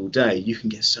every single day, you can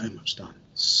get so much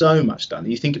done.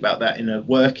 You think about that in a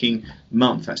working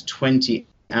month, that's 20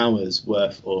 hours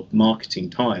worth of marketing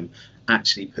time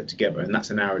actually put together, and that's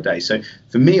an hour a day. So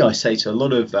for me, I say to a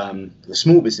lot of the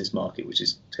small business market, which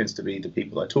tends to be the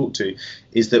people I talk to,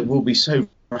 is that we'll be so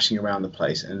rushing around the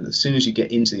place, and as soon as you get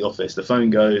into the office, the phone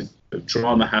goes, the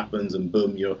drama happens, and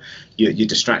boom, you're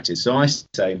distracted. So I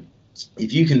say,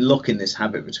 if you can lock in this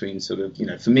habit between sort of,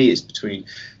 for me, it's between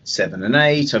 7 and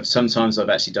 8. Sometimes I've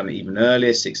actually done it even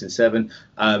earlier, 6 and 7.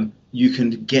 You can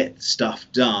get stuff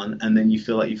done, and then you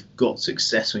feel like you've got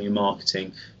success on your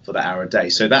marketing for that hour a day.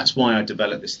 So that's why I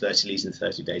developed this 30 leads in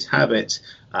 30 days habit,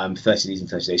 30 leads in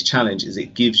 30 days challenge, is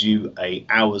it gives you an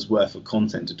hour's worth of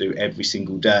content to do every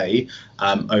single day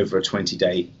over a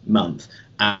 20-day month.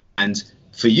 And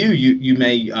for you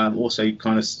may also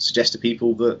kind of suggest to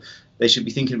people that they should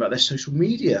be thinking about their social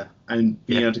media and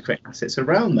being able to create assets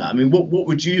around that. I mean, what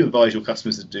would you advise your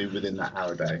customers to do within that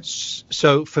hour a day?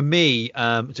 So for me,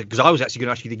 because I was actually going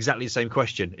to ask you exactly the same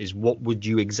question, is what would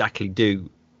you exactly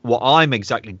do? What I'm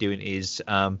exactly doing is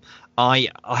I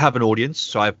have an audience,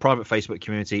 so I have a private Facebook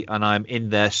community, and I'm in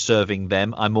there serving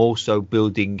them. I'm also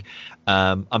building,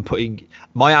 I'm putting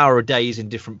my hour a day is in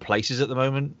different places at the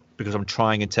moment, because I'm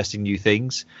trying and testing new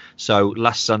things. So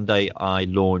last Sunday I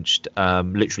launched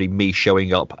literally me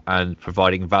showing up and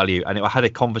providing value, and I had a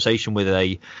conversation with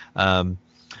a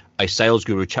sales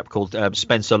guru, a chap called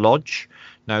Spencer Lodge.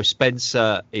 Now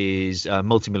Spencer is a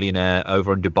multimillionaire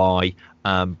over in Dubai,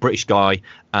 British guy,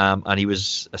 and he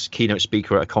was a keynote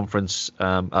speaker at a conference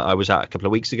I was at a couple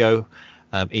of weeks ago,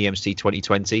 EMC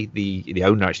 2020. The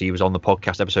owner, actually, he was on the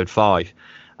podcast episode 5,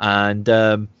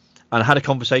 and And I had a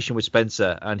conversation with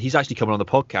Spencer, and he's actually coming on the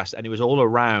podcast, and it was all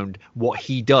around what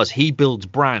he does. He builds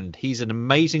brand. He's an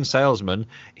amazing salesman.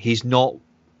 He's not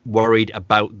worried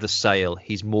about the sale.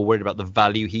 He's more worried about the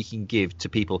value he can give to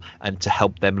people and to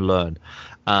help them learn.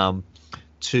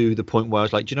 To the point where I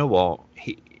was like, do you know what?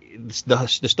 The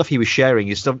stuff he was sharing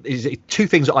is two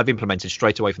things that I've implemented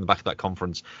straight away from the back of that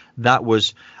conference. That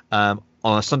was on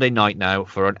a Sunday night now,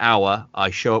 for an hour, I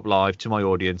show up live to my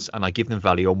audience and I give them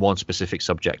value on one specific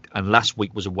subject. And last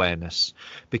week was awareness,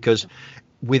 because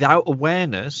without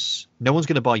awareness, no one's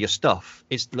going to buy your stuff.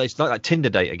 It's like that Tinder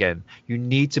date again. You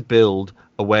need to build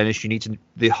awareness. You need to,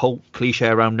 the whole cliche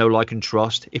around know, like, and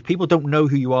trust. If people don't know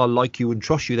who you are, like you, and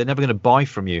trust you, they're never going to buy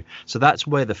from you. So that's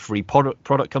where the free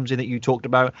product comes in that you talked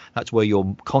about. That's where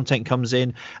your content comes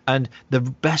in. And the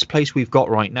best place we've got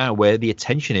right now where the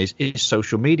attention is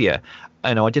social media.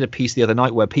 I know I did a piece the other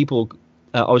night where people,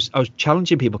 I was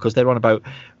challenging people because they're on about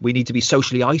we need to be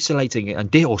socially isolating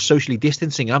or socially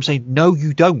distancing. And I'm saying, no,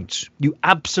 you don't. You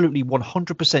absolutely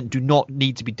 100% do not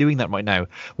need to be doing that right now.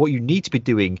 What you need to be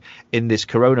doing in this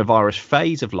coronavirus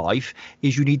phase of life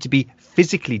is you need to be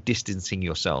physically distancing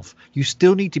yourself. You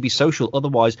still need to be social.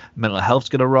 Otherwise, mental health's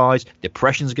going to rise.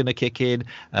 Depression's going to kick in.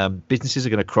 Businesses are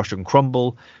going to crush and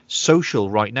crumble. Social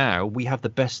right now, we have the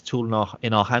best tool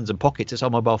in our hands and pockets. It's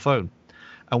our mobile phone.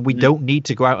 And we don't need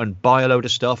to go out and buy a load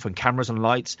of stuff and cameras and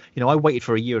lights. You know, I waited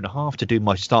for a year and a half to do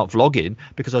my start vlogging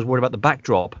because I was worried about the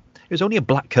backdrop. It was only a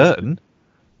black curtain,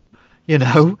 you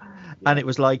know, and it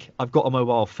was like, I've got a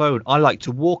mobile phone. I like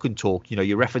to walk and talk. You know,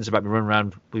 you referenced about me running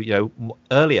around, you know,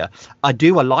 earlier. I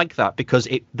like that because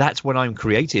that's when I'm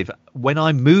creative. When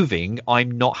I'm moving,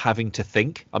 I'm not having to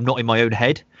think. I'm not in my own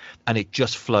head, and it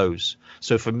just flows.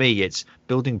 So for me, it's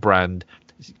building brand,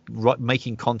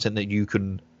 making content that you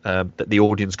can, that the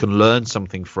audience can learn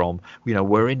something from. You know,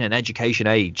 we're in an education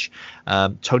age.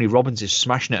 Tony Robbins is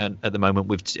smashing it at the moment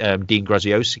with Dean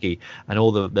Graziosi and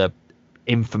all the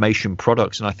information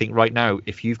products. And I think right now,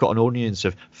 if you've got an audience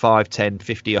of 5, 10,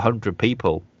 50, 100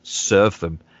 people, serve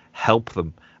them, help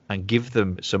them, and give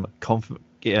them some content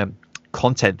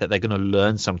that they're going to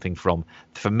learn something from.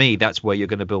 For me, that's where you're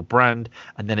going to build brand,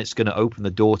 and then it's going to open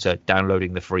the door to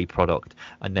downloading the free product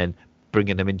and then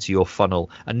bringing them into your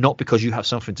funnel, and not because you have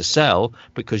something to sell,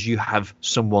 because you have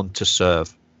someone to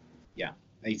serve. Yeah,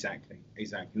 exactly.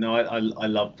 No, I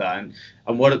love that,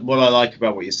 and what I like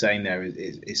about what you're saying there is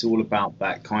it's all about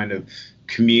that kind of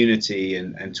community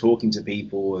and talking to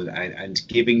people and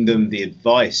giving them the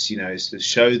advice. You know, is to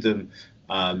show them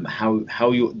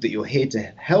how you're here to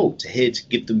help, here to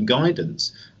give them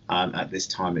guidance at this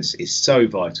time is so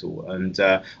vital. And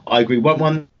I agree.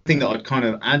 One thing that I'd kind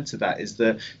of add to that is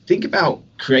that think about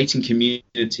creating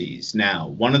communities now.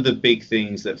 One of the big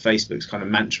things that Facebook's kind of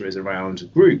mantra is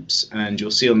around groups, and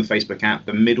you'll see on the Facebook app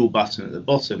the middle button at the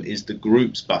bottom is the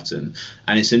groups button,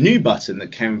 and it's a new button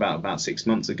that came about 6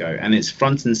 months ago, and it's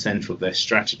front and center of their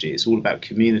strategy. It's all about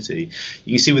community.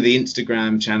 You can see with the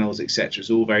Instagram channels, etc.,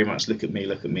 it's all very much look at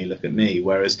me,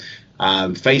 whereas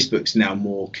Facebook's now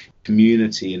more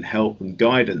community and help and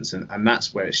guidance, and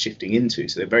that's where it's shifting into.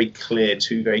 So they're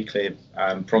two very clear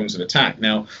prongs of attack.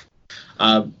 Now,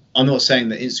 I'm not saying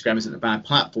that Instagram isn't a bad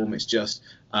platform. It's just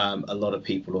a lot of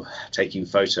people are taking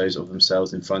photos of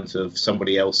themselves in front of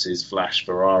somebody else's flash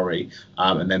Ferrari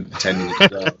and then pretending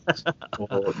it's theirs.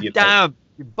 Or, you know, damn,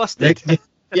 you busted.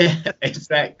 Yeah,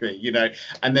 exactly. You know,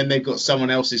 and then they've got someone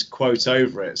else's quote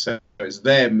over it. So it's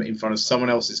them in front of someone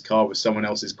else's car with someone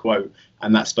else's quote,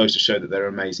 and that's supposed to show that they're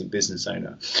an amazing business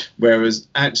owner. Whereas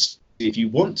actually, if you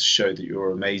want to show that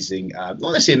you're amazing, not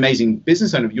necessarily amazing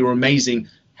business owner, but you're amazing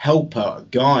helper,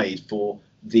 guide for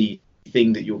the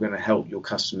thing that you're going to help your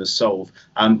customers solve,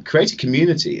 create a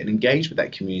community and engage with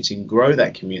that community and grow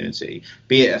that community,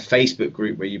 be it a Facebook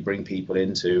group where you bring people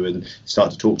into and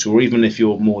start to talk to, or even if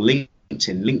you're more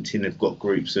LinkedIn have got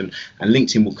groups, and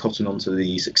LinkedIn will cotton on to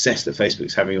the success that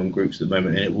Facebook's having on groups at the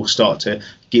moment, and it will start to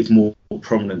give more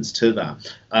prominence to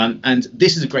that. And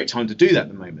this is a great time to do that at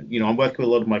the moment. You know, I'm working with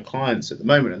a lot of my clients at the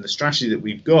moment, and the strategy that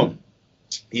we've got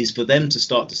is for them to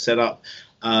start to set up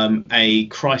a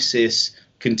crisis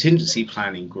contingency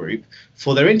planning group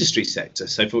for their industry sector.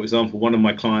 So, for example, one of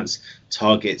my clients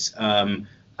targets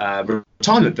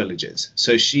retirement villages.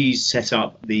 So she's set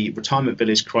up the Retirement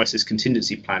Village Crisis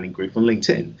Contingency Planning Group on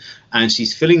LinkedIn, and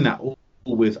she's filling that all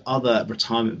with other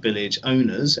retirement village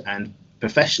owners and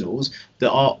professionals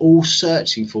that are all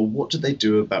searching for what do they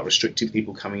do about restricting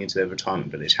people coming into their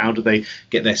retirement village. How do they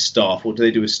get their staff? What do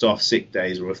they do with staff sick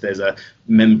days? Or if there's a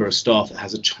member of staff that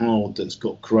has a child that's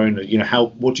got corona, you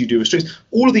know, what do you do with restrictions?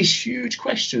 All of these huge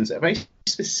questions that are very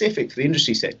specific for the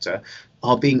industry sector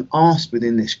are being asked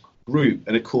within this group.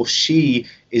 And of course, she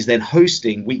is then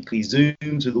hosting weekly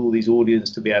Zooms with all these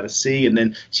audience to be able to see. And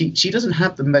then she doesn't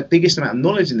have the biggest amount of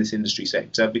knowledge in this industry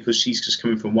sector because she's just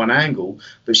coming from one angle,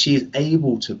 but she is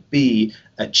able to be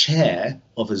a chair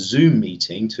of a Zoom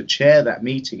meeting, to chair that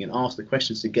meeting and ask the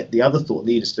questions to get the other thought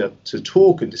leaders to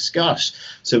talk and discuss.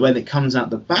 So when it comes out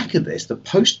the back of this, the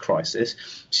post-crisis,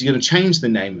 she's going to change the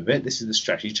name of it. This is the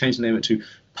strategy, change the name of it to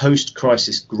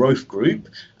Post-Crisis Growth Group.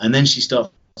 And then she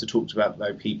starts to talk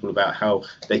to people about how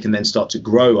they can then start to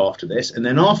grow after this, and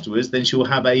then afterwards then she'll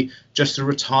have just a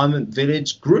retirement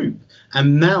village group.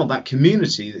 And now that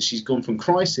community that she's gone from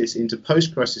crisis into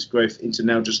post-crisis growth into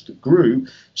now just a group,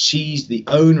 she's the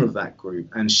owner of that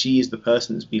group, and she is the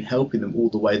person that's been helping them all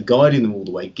the way, guiding them all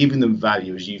the way, giving them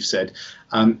value, as you've said.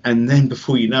 And then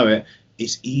before you know it,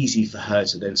 it's easy for her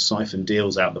to then siphon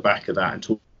deals out the back of that and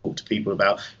talk to people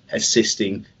about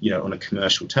assisting, on a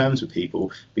commercial terms with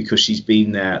people, because she's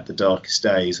been there at the darkest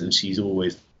days and she's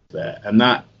always there. And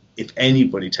that, if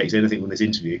anybody takes anything from this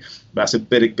interview, that's a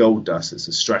bit of gold dust. It's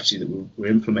a strategy that we're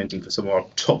implementing for some of our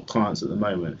top clients at the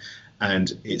moment,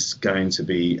 and it's going to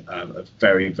be a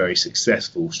very, very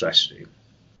successful strategy.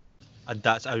 And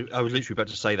I was literally about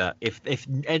to say that if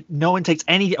anyone takes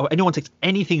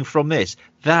anything from this,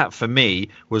 that for me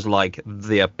was like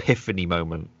the epiphany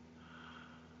moment.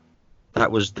 That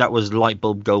was light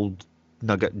bulb gold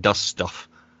nugget dust stuff.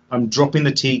 I'm dropping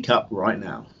the teacup right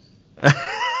now.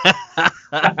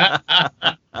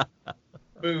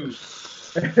 Boom.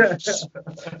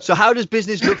 So how does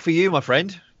business look for you, my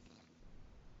friend?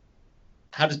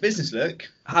 How does business look?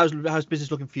 How's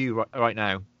business looking for you right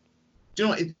now? Do you know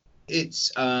what?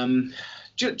 It's do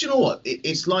you know what?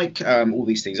 It's like all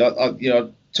these things. I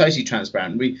totally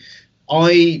transparent.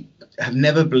 I have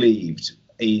never believed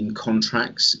in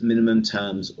contracts, minimum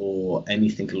terms, or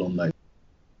anything along those.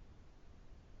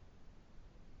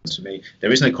 To me,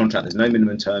 there is no contract, there's no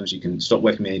minimum terms. You can stop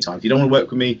working with me anytime. If you don't want to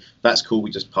work with me, that's cool, we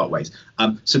just part ways.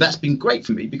 So that's been great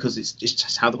for me, because it's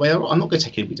just how the way I'm not going to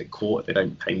take anybody to court if they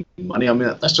don't pay me money. I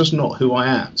mean, that's just not who I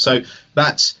am. So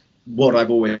that's what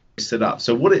I've always set up.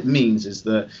 So what it means is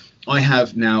that I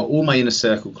have now all my inner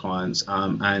circle clients,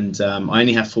 and I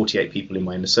only have 48 people in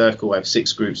my inner circle. I have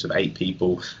 6 groups of 8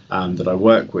 people that I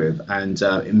work with, and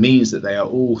it means that they are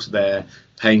all there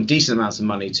paying decent amounts of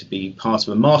money to be part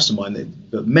of a mastermind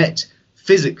that met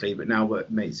physically, but now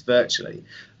meets virtually.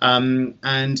 And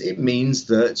it means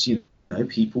that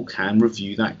people can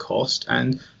review that cost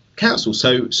and cancel.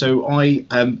 So I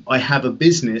have a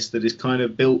business that is kind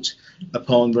of built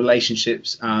upon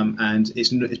relationships, and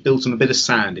it's built on a bit of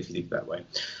sand, if you think that way.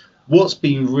 What's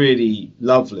been really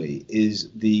lovely is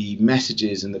the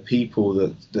messages and the people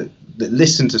that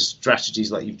listen to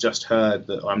strategies like you've just heard,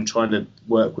 that I'm trying to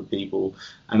work with people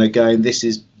and are going, this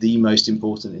is the most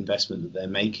important investment that they're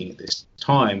making at this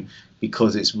time,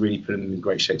 because it's really putting them in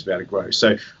great shape to be able to grow.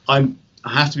 So I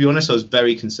have to be honest, I was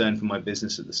very concerned for my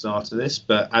business at the start of this,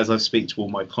 but as I speak to all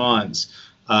my clients,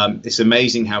 it's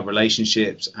amazing how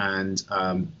relationships and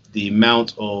the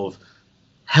amount of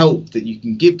help that you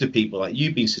can give to people, like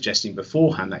you've been suggesting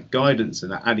beforehand, that guidance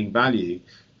and that adding value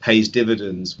pays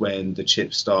dividends when the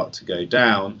chips start to go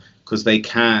down, because they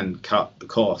can cut the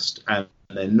cost, and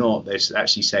they're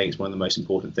actually saying it's one of the most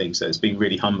important things. So it's been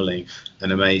really humbling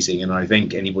and amazing, and I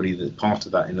thank anybody that's part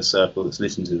of that inner circle that's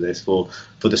listened to this for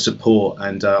the support,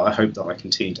 and I hope that I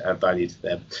continue to add value to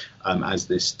them as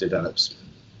this develops.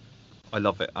 I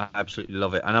love it. I absolutely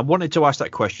love it. And I wanted to ask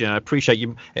that question. I appreciate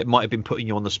you. It might have been putting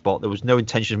you on the spot. There was no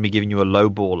intention of me giving you a low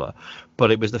baller,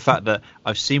 but it was the fact that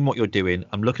I've seen what you're doing.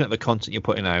 I'm looking at the content you're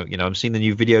putting out. I'm seeing the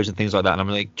new videos and things like that. And I'm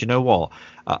like, do you know what?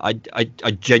 I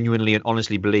genuinely and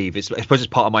honestly believe, I suppose it's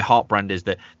part of my heart brand, is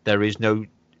that there is no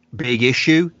big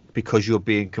issue, because you're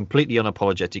being completely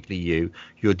unapologetically you.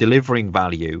 You're delivering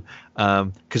value.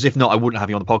 Because if not, I wouldn't have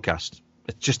you on the podcast.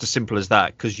 It's just as simple as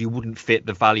that, because you wouldn't fit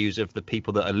the values of the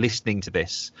people that are listening to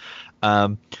this.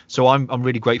 So I'm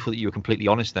really grateful that you were completely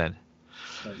honest then.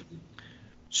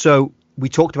 So we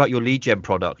talked about your lead gen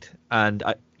product, and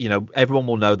everyone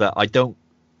will know that I don't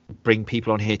bring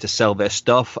people on here to sell their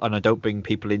stuff, and I don't bring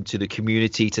people into the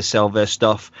community to sell their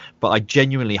stuff, but I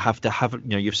genuinely have to have,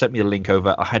 you've sent me a link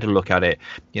over, I had a look at it,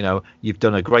 you've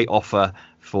done a great offer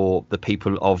for the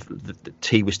people of the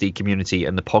Tea with Steve community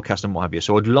and the podcast and what have you.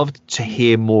 So I'd love to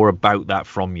hear more about that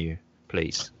from you,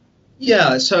 please.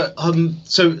 Yeah. So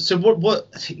what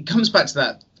it comes back to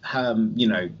that,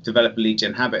 develop a lead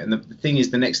gen habit. And the thing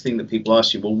is, the next thing that people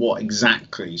ask you, well, what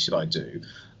exactly should I do?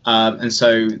 And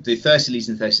so the 30 Leads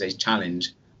in 30 Days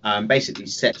challenge basically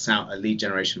sets out a lead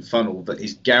generation funnel that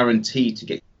is guaranteed to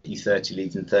get you 30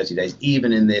 leads in 30 days,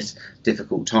 even in this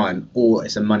difficult time, or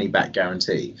it's a money back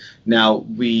guarantee. Now,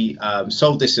 we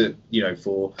sold this at,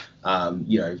 for,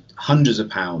 hundreds of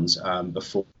pounds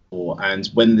before. And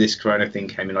when this corona thing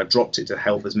came in, I dropped it to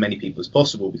help as many people as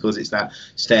possible, because it's that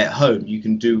stay at home. You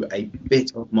can do a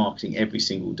bit of marketing every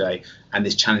single day, and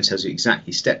this challenge tells you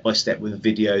exactly step by step with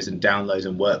videos and downloads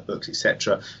and workbooks,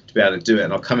 etc., to be able to do it.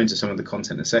 And I'll come into some of the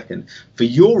content in a second. For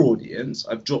your audience,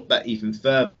 I've dropped that even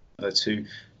further to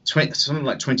something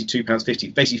like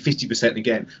 £22.50, basically 50%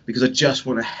 again, because I just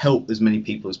want to help as many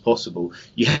people as possible.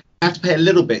 You have to pay a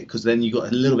little bit, because then you've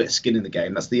got a little bit of skin in the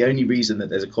game. That's the only reason that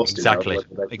there's a cost. Exactly.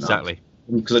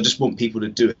 Because I just want people to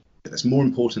do it. That's more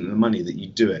important than the money, that you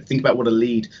do it. Think about what a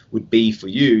lead would be for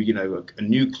you. A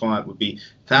new client would be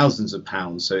thousands of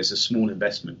pounds, so it's a small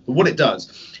investment. But what it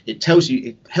does, it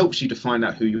helps you to find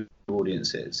out who your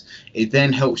audience is. It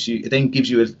then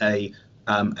gives you a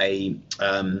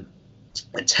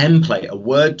template, a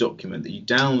Word document that you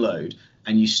download,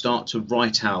 and you start to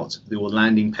write out your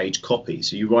landing page copy.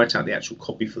 So you write out the actual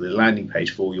copy for the landing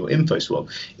page for your info swap.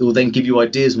 It will then give you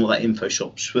ideas on what that info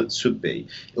swap should be.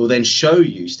 It will then show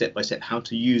you step by step how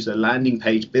to use a landing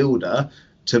page builder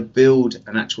to build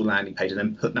an actual landing page, and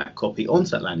then put that copy onto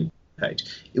that landing page.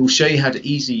 It will show you how to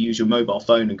easily use your mobile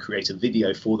phone and create a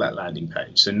video for that landing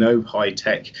page. So no high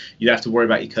tech. You don't have to worry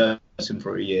about your cursing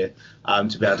for a year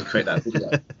to be able to create that video.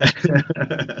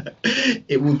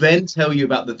 It will then tell you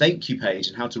about the thank you page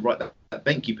and how to write that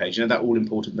thank you page. That all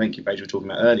important thank you page we were talking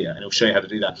about earlier, and it'll show you how to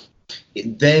do that.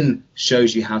 It then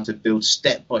shows you how to build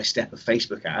step by step a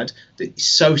Facebook ad that is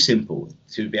so simple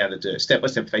to be able to do it. Step by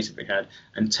step Facebook ad,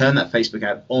 and turn that Facebook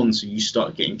ad on so you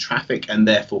start getting traffic and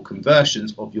therefore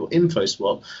conversions of your info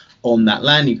swap on that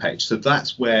landing page. So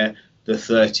that's where the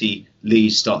 30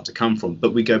 leads start to come from.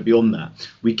 But we go beyond that.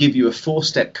 We give you a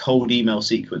 4-step cold email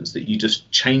sequence that you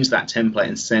just change that template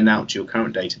and send out to your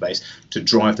current database to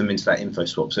drive them into that info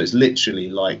swap. So it's literally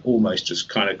like almost just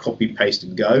kind of copy, paste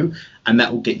and go, and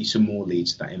that will get you some more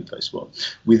leads to that info swap.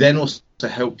 We then also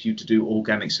help you to do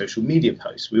organic social media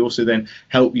posts. We also then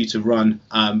help you to run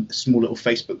small little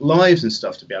Facebook lives and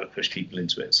stuff to be able to push people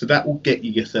into it. So that will get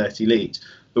you your 30 leads.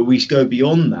 But we go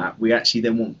beyond that. We actually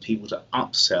then want people to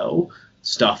upsell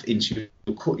stuff into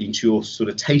your sort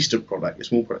of taster product, your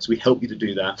small products. We help you to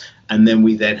do that, and then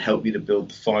we then help you to build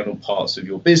the final parts of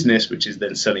your business, which is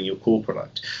then selling your core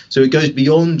product. So it goes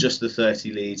beyond just the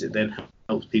 30 leads. It then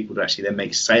helps people to actually then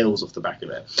make sales off the back of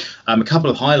it. A couple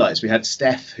of highlights. We had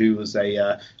Steph, who was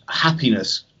a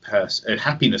happiness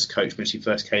coach when she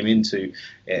first came into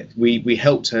it. We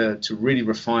helped her to really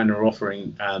refine her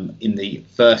offering in the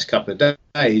first couple of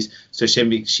days, so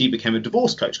she became a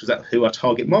divorce coach, because that's who our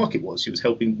target market was. She was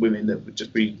helping women that would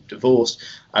just be divorced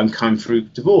and come through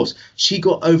divorce. She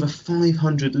got over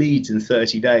 500 leads in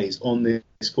 30 days on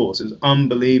this course. It was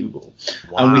unbelievable.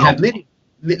 Wow. And we had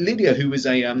Lydia, who was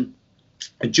a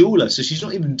jeweler, so she's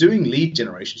not even doing lead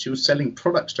generation. She was selling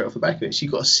products straight off the back of it. She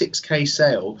got a 6k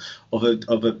sale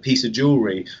of a piece of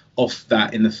jewelry off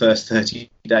that in the first 30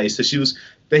 days. So she was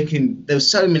making, there were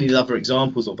so many other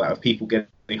examples of that, of people getting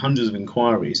hundreds of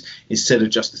inquiries instead of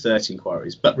just the 30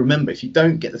 inquiries. But remember, if you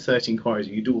don't get the 30 inquiries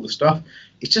and you do all the stuff,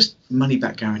 it's just money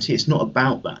back guarantee. It's not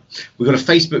about that. We've got a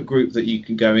Facebook group that you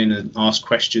can go in and ask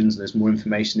questions, and there's more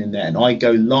information in there. And I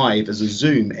go live as a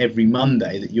Zoom every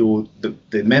Monday that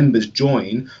the members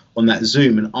join on that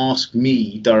Zoom and ask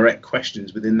me direct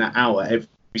questions within that hour every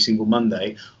single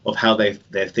Monday of how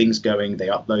their things going. They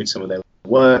upload some of their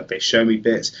work, they show me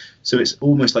bits, so it's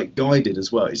almost like guided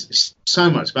as well. It's so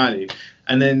much value.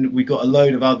 And then we got a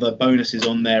load of other bonuses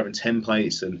on there and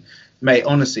templates, and mate,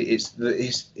 honestly, it's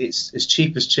as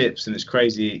cheap as chips, and it's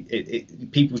crazy.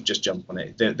 People just jump on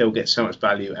it. They'll get so much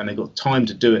value, and they've got time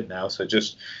to do it now. So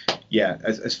just, yeah,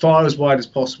 as far as wide as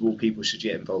possible, people should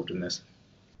get involved in this.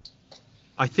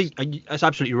 I think that's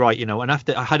absolutely right, and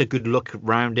after I had a good look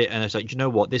around it, and I was like, you know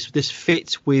what, this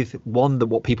fits with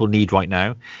what people need right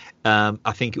now.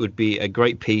 I think it would be a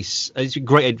great piece. It's a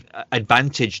great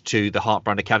advantage to the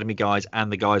Heartbrand Academy guys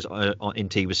and the guys in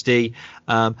Tea with Steve.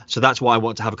 So that's why I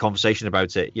want to have a conversation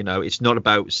about it. It's not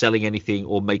about selling anything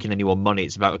or making anyone money.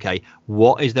 It's about, okay,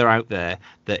 what is there out there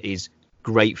that is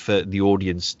great for the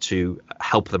audience to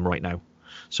help them right now?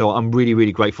 So I'm really,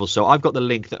 really grateful. So I've got the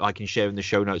link that I can share in the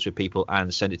show notes with people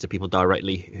and send it to people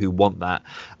directly who want that.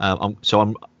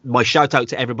 My shout out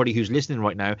to everybody who's listening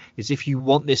right now is, if you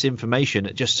want this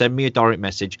information, just send me a direct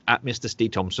message at Mr.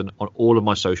 Steve Thompson on all of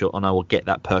my social, and I will get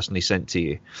that personally sent to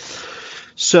you.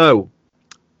 So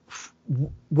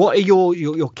what are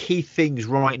your key things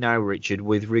right now, Richard,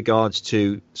 with regards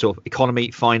to sort of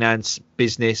economy, finance,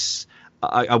 business,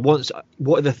 I want,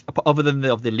 what are the, other than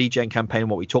the lead gen campaign and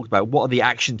what we talked about, what are the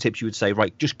action tips you would say?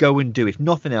 Right, just go and do. If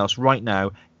nothing else, right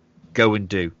now, go and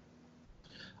do.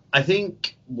 I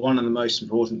think one of the most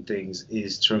important things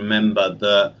is to remember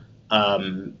that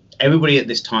everybody at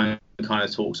this time kind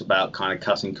of talks about kind of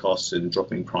cutting costs and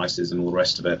dropping prices and all the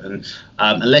rest of it. And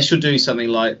unless you're doing something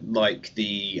like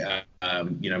the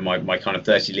my kind of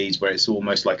 30 leads, where it's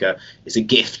almost like it's a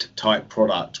gift type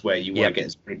product where you want to get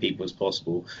as many people as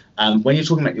possible. When you're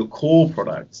talking about your core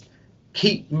products,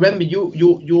 remember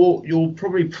you're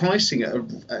probably pricing at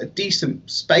a decent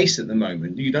space at the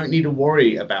moment. You don't need to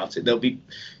worry about it. There'll be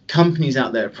companies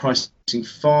out there pricing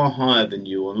far higher than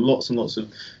you on lots and lots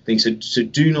of things. So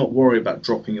do not worry about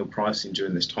dropping your pricing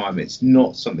during this time. It's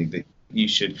not something that you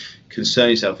should concern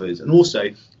yourself with. And also,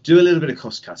 do a little bit of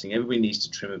cost cutting. Everybody needs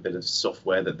to trim a bit of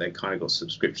software that they kind of got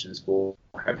subscriptions for,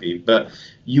 what have you. But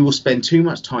you will spend too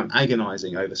much time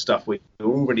agonizing over stuff where you're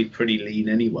already pretty lean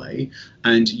anyway,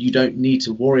 and you don't need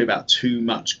to worry about too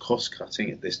much cost cutting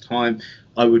at this time.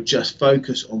 I would just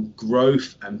focus on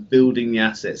growth and building the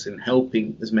assets and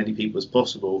helping as many people as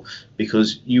possible,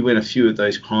 because you win a few of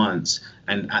those clients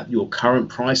and at your current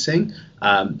pricing,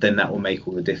 then that will make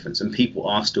all the difference. And people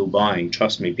are still buying.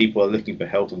 Trust me, people are looking for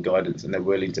help and guidance, and they're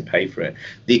willing to pay for it.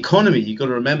 The economy, you've got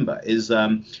to remember, is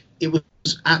it was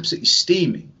absolutely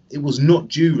steaming. It was not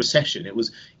due recession. It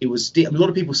was. A lot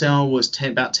of people say, "Oh, it was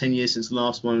about 10 years since the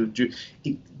last one."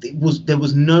 There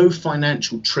was no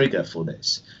financial trigger for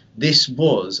this. This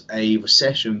was a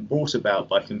recession brought about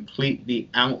by completely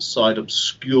outside,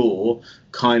 obscure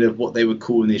kind of what they would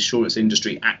call in the insurance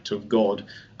industry act of God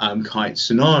kind of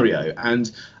scenario. And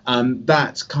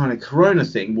that kind of Corona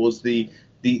thing was it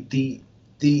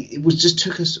was just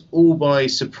took us all by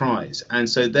surprise. And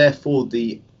so therefore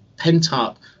the pent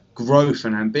up growth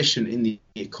and ambition in the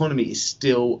economy is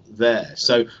still there.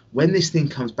 So when this thing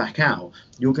comes back out,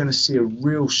 you're going to see a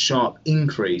real sharp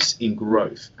increase in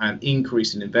growth and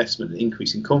increase in investment and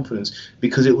increase in confidence,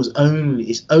 because it's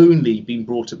only been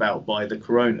brought about by the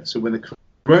Corona. So when the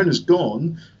Corona's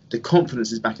gone, the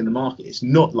confidence is back in the market. It's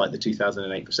not like the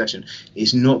 2008 recession.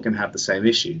 It's not going to have the same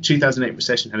issue. 2008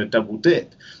 recession had a double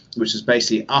dip, which was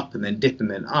basically up and then dip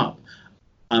and then up.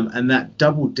 And that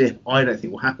double dip, I don't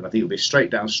think will happen. I think it'll be a straight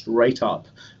down, straight up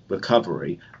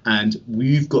recovery. And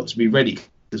we've got to be ready,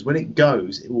 because when it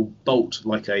goes, it will bolt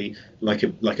like a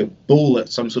bull at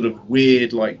some sort of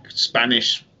weird like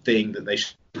Spanish thing that they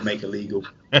should make illegal.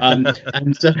 And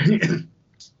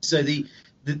so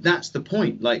that's the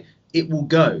point. Like, it will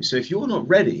go. So if you're not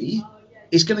ready,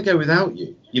 it's going to go without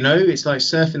you. You know, it's like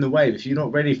surfing the wave. If you're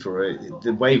not ready for it,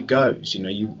 the wave goes. You know,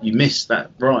 you miss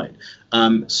that ride.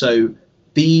 So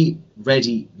be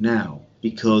ready now,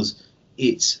 because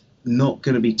it's not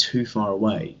going to be too far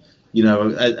away. You know,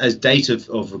 as date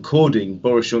of recording,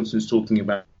 Boris Johnson's talking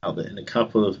about that in a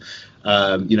couple of,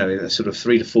 in a sort of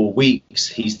 3 to 4 weeks,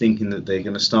 he's thinking that they're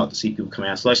going to start to see people coming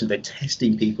out of isolation. They're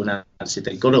testing people now to see if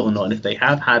they've got it or not. And if they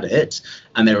have had it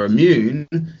and they're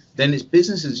immune, then it's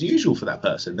business as usual for that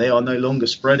person. They are no longer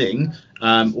spreading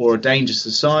or a danger to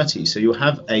society. So you'll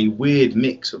have a weird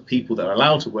mix of people that are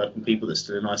allowed to work and people that are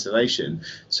still in isolation.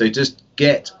 So just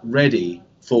get ready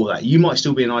for that. You might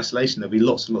still be in isolation. There'll be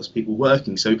lots and lots of people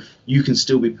working. So you can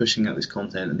still be pushing out this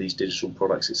content and these digital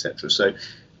products, etc. So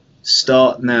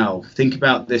start now. Think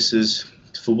about this as,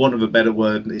 for want of a better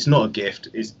word, it's not a gift.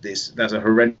 That's a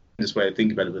horrendous way of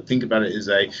thinking about it. But think about it as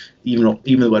even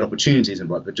the word opportunity isn't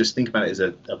right. But just think about it as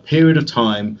a period of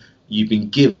time you've been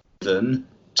given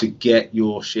to get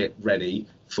your shit ready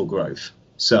for growth.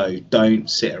 So don't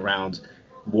sit around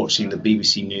watching the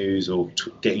BBC News or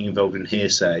getting involved in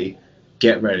hearsay.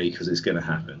 Get ready, because it's going to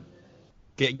happen.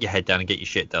 Get your head down and get your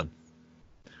shit done.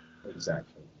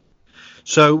 Exactly.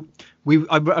 So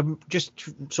I'm just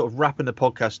sort of wrapping the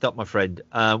podcast up, my friend.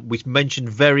 We mentioned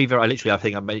I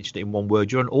think I mentioned it in one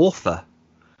word. You're an author.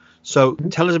 So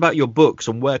tell us about your books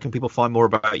and where can people find more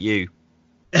about you?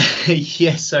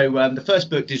 Yes, so the first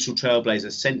book, Digital Trailblazer,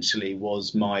 essentially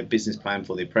was my business plan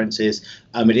for The Apprentice.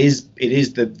 It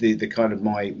is the kind of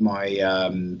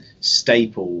my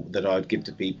staple that I'd give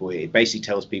to people. It basically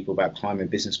tells people about climbing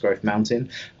Business Growth Mountain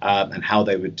and how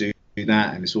they would do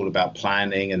that, and it's all about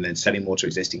planning and then selling more to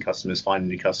existing customers, finding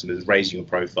new customers, raising your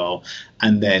profile,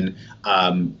 and then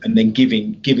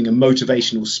giving a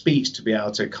motivational speech to be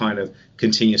able to kind of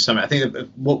continue something. I think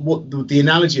what the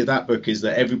analogy of that book is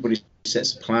that everybody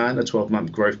sets a plan, a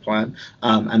 12-month growth plan,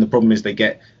 and the problem is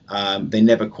they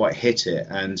never quite hit it,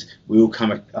 and we all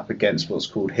come up against what's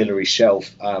called Hillary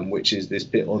Shelf, which is this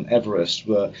bit on Everest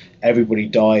where everybody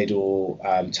died or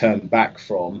turned back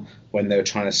from when they were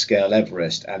trying to scale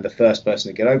Everest, and the first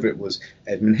person to get over it was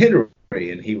Edmund Hillary.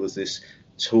 and he was this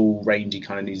tall, rangy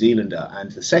kind of New Zealander.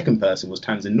 And the second person was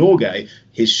Tamsin Norgay,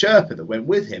 his Sherpa that went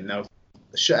with him. Now,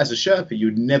 as a Sherpa,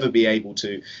 you'd never be able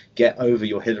to get over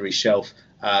your Hillary shelf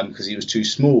because he was too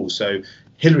small. So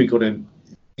Hillary got him,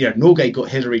 Norgay got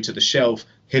Hillary to the shelf.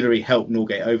 Hillary helped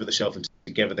Norgay over the shelf, and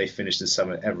together they finished the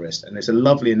summit of Everest. And it's a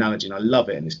lovely analogy, and I love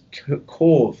it. And it's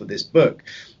core for this book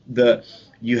that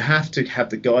you have to have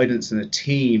the guidance and a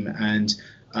team, and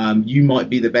you might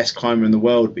be the best climber in the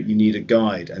world, but you need a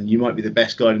guide, and you might be the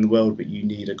best guide in the world, but you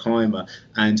need a climber,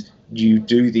 and you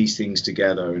do these things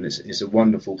together. And it's a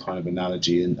wonderful kind of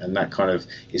analogy, and that kind of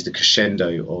is the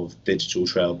crescendo of Digital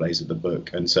Trailblazer, the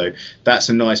book. And so that's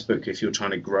a nice book if you're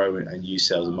trying to grow and use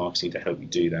sales and marketing to help you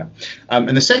do that. And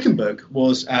the second book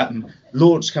was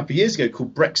launched a couple of years ago,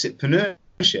 called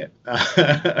Brexitpreneurship.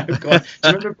 God, do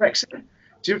you remember Brexit?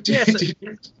 Do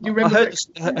you remember?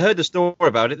 I heard the story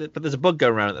about it, but there's a bug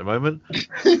going around at the moment.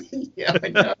 Yeah, I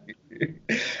know.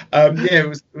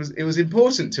 It was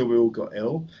important till we all got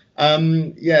ill.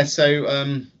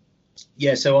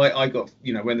 So I got,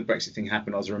 when the Brexit thing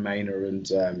happened, I was a Remainer, and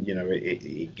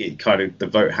it kind of, the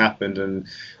vote happened, and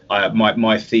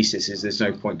my thesis is there's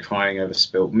no point crying over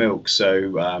spilt milk.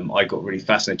 So I got really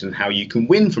fascinated in how you can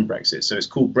win from Brexit. So it's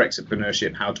called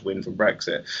Brexitpreneurship: How to Win from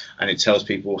Brexit, and it tells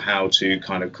people how to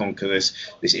kind of conquer this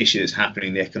issue that's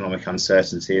happening, the economic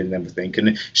uncertainty and everything. And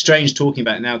it's strange talking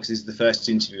about it now because this is the first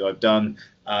interview I've done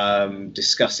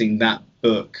discussing that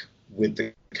book with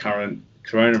the current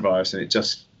coronavirus, and it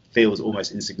just feels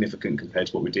almost insignificant compared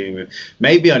to what we're dealing with.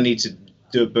 Maybe I need to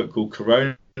do a book called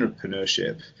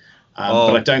Coronapreneurship,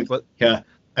 but I don't think a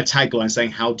tagline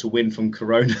saying how to win from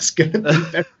Corona is going to be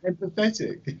very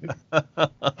empathetic.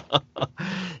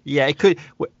 Yeah, it could.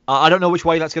 I don't know which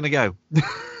way that's going to go.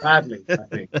 Badly, I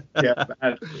think. Yeah,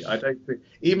 badly. I don't think,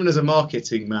 even as a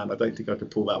marketing man, I don't think I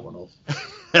could pull that one off.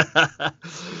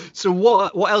 So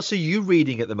what else are you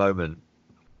reading at the moment?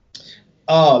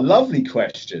 Oh, lovely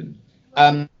question.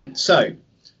 So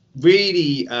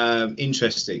really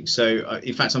interesting. So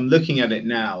in fact, I'm looking at it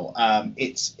now.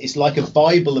 It's like a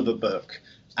Bible of a book,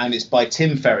 and it's by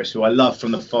Tim Ferriss, who I love,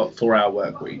 from the 4-Hour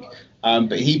Workweek.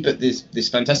 But he put this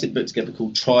fantastic book together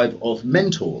called Tribe of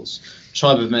Mentors,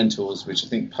 which I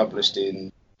think published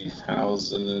in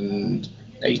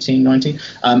 2018, 19.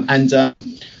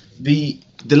 The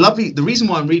reason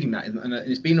why I'm reading that, and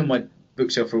it's been on my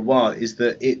bookshelf for a while, is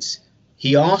that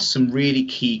he asks some really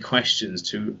key questions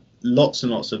to lots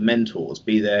and lots of mentors,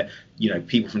 be there,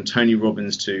 people from Tony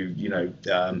Robbins to,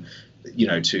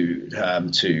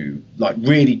 to like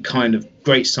really kind of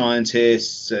great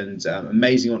scientists and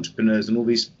amazing entrepreneurs and all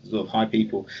these sort of high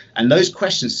people. And those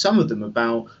questions, some of them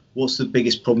about what's the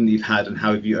biggest problem you've had and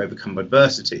how have you overcome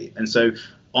adversity. And so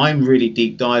I'm really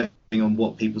deep diving on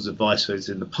what people's advice was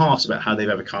in the past about how they've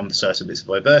overcome certain bits of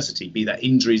adversity, be that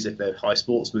injuries if they're high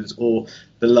sportsmen, or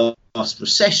the last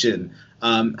recession,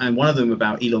 and one of them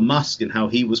about Elon Musk and how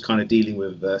he was kind of dealing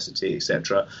with adversity,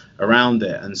 etc., around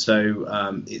it. And so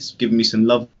it's given me some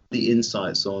lovely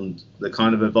insights on the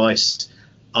kind of advice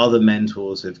other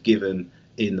mentors have given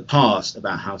in the past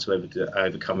about how to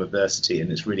overcome adversity, and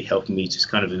it's really helping me to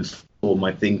kind of inform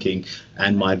my thinking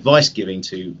and my advice giving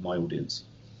to my audience.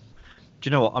 Do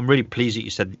you know what? I'm really pleased that you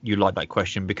said you like that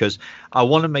question, because I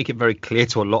want to make it very clear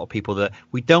to a lot of people that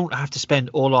we don't have to spend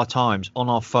all our times on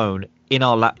our phone, in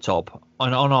our laptop,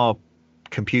 on our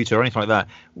computer or anything like that.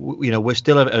 We're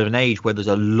still at an age where there's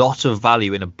a lot of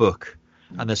value in a book,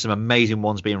 and there's some amazing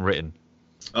ones being written.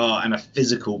 Oh, and a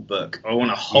physical book. I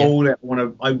want to hold it.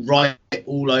 I write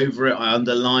all over it. I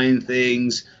underline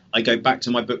things. I go back to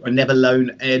my book. I never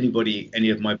loan anybody any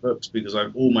of my books because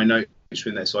all my notes are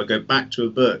in there. So I go back to a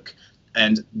book,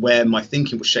 and where my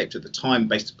thinking was shaped at the time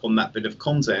based upon that bit of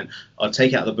content, I'll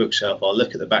take out the bookshelf, I'll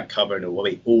look at the back cover, and it will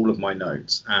be all of my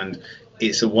notes. And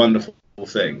it's a wonderful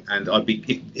thing. And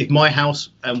if my house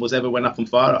was ever went up on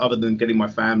fire, other than getting my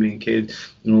family and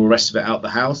kids and all the rest of it out the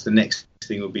house, the next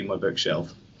thing would be my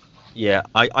bookshelf. Yeah,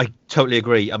 I totally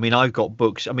agree. I mean, I've got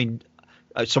books. I mean,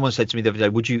 someone said to me the other day,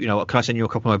 would you, can I send you a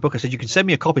copy of my book? I said, you can send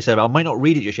me a copy, but I might not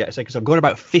read it just yet. I said, because I've got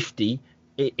about 50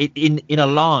 in a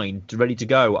line ready to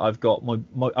go. I've got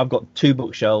I've got 2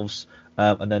 bookshelves,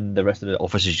 and then the rest of the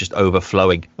office is just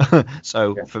overflowing.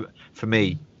 So yeah. For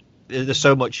me, there's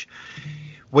so much.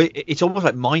 It's almost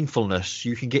like mindfulness.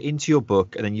 You can get into your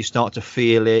book and then you start to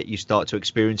feel it, you start to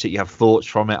experience it, you have thoughts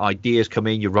from it, ideas come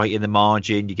in, you write in the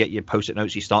margin, you get your post-it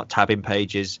notes, you start tabbing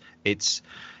pages. It's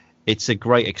a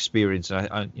great experience.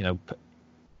 I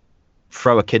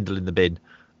throw a Kindle in the bin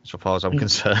as far as I'm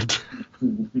concerned.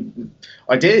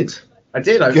 I did. I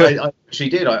actually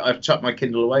did. I chucked my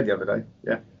Kindle away the other day.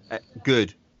 Yeah.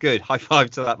 Good. Good. High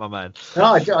five to that, my man. No,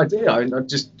 I do.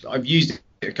 I've used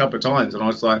it a couple of times, and I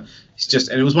was like,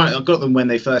 and it was one. I got them when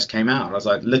they first came out. And I was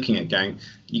like looking at going,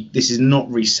 this is not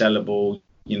resellable,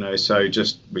 so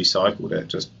just recycled it,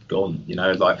 just gone,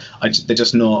 they're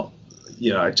just not,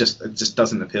 it just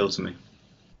doesn't appeal to me.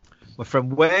 My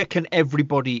friend, where can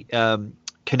everybody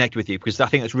connect with you? Because I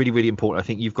think that's really, really important. I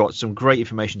think you've got some great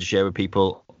information to share with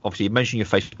people. Obviously, you mentioned your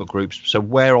Facebook groups. So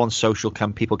where on social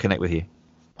can people connect with you?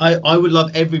 I would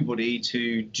love everybody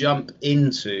to jump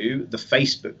into the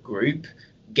Facebook group,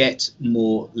 Get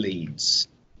More Leads.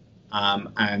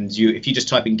 And if you just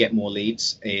type in Get More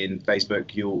Leads in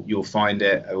Facebook, you'll find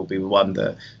it. It will be the one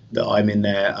that I'm in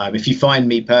there. If you find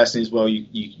me personally as well,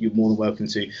 you're more than welcome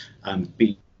to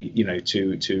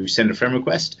to send a friend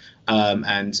request.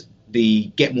 And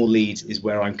the Get More Leads is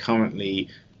where I'm currently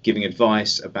giving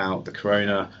advice about the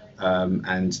corona.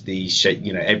 And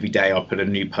every day I'll put a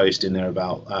new post in there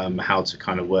about how to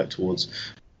kind of work towards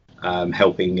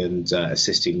helping and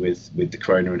assisting with the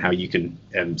corona and how you can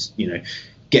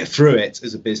get through it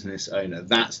as a business owner.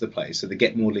 That's the place. So the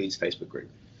Get More Leads Facebook group.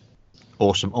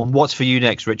 Awesome. And what's for you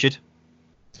next, Richard?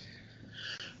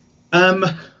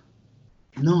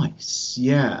 Nice.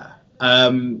 Yeah.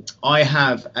 I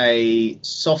have a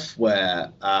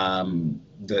software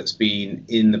that's been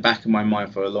in the back of my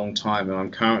mind for a long time, and I'm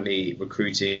currently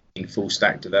recruiting full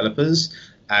stack developers,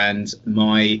 and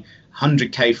my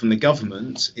 100k from the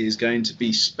government is going to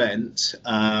be spent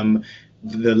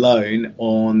the loan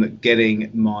on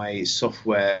getting my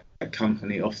software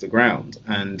company off the ground.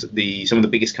 And some of the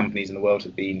biggest companies in the world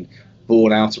have been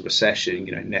born out of recession.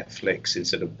 Netflix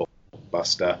instead of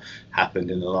Blockbuster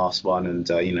happened in the last one, and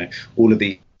all of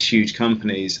these huge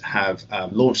companies have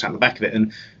launched out the back of it.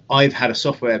 And I've had a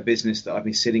software business that I've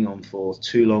been sitting on for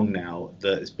too long now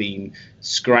that has been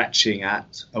scratching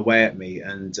away at me,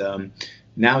 and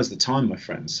now is the time, my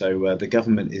friend. So the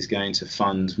government is going to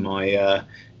fund my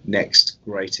next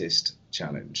greatest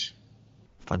challenge.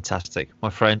 Fantastic. My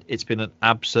friend, it's been an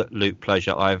absolute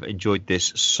pleasure. I've enjoyed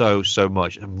this so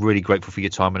much. I'm really grateful for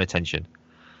your time and attention.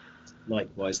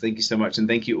 Likewise, thank you so much, and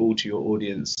thank you all to your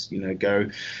audience. Go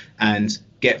and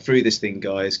get through this thing,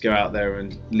 guys. Go out there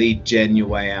and lead Jen your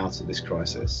way out of this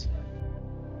crisis.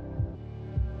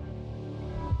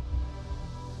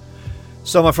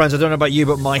 So, my friends, I don't know about you,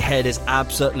 but my head is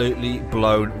absolutely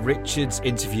blown. Richard's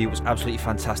interview was absolutely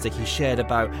fantastic. He shared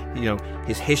about,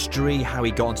 his history, how he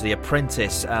got onto The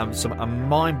Apprentice, some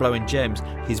mind-blowing gems.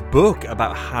 His book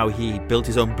about how he built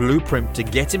his own blueprint to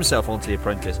get himself onto The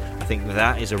Apprentice. I think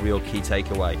that is a real key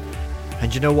takeaway.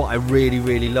 And you know what I really,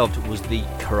 really loved was the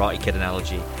Karate Kid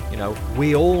analogy.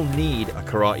 We all need a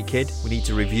Karate Kid. We need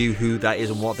to review who that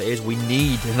is and what that is. We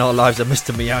need in our lives a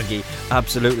Mr. Miyagi,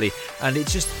 absolutely. And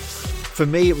it's just, for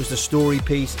me, it was the story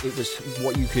piece. It was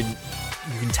what you can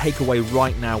take away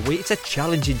right now. It's a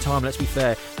challenging time, let's be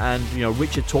fair. And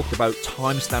Richard talked about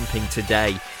time stamping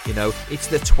today. It's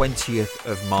the 20th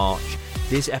of March.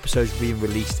 This episode is being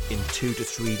released in 2 to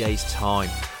 3 days time,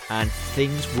 and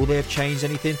will they have changed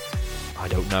anything? I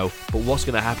don't know, but what's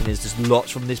going to happen is there's lots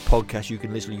from this podcast you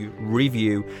can literally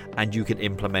review and you can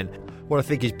implement. What I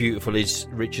think is beautiful is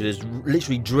Richard has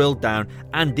literally drilled down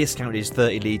and discounted his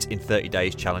 30 leads in 30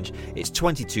 days challenge. It's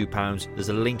 £22. There's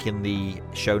a link in the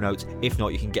show notes. If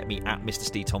not, you can get me at Mr.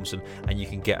 Steve Thompson and you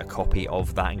can get a copy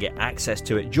of that and get access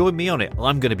to it. Join me on it.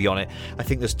 I'm going to be on it. I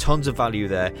think there's tons of value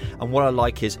there. And what I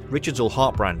like is Richard's all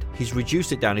Heart Brand. He's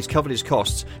reduced it down. He's covered his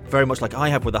costs, very much like I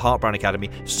have with the Heart Brand Academy,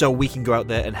 so we can go out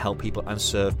there and help people and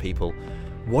serve people.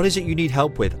 What is it you need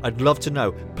help with? I'd love to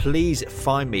know. Please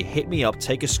find me, hit me up,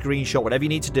 take a screenshot, whatever you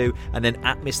need to do, and then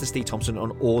at Mr. Steve Thompson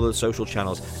on all the social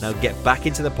channels. Now get back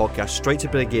into the podcast, straight to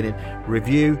the beginning,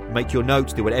 review, make your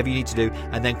notes, do whatever you need to do,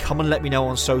 and then come and let me know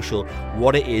on social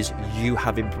what it is you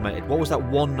have implemented. What was that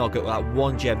one nugget, that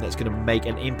one gem that's going to make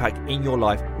an impact in your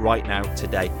life right now,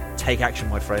 today? Take action,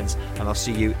 my friends, and I'll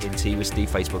see you in Tea with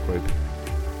Steve Facebook group.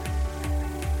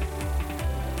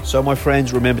 So, my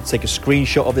friends, remember to take a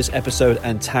screenshot of this episode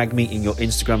and tag me in your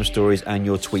Instagram stories and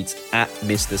your tweets at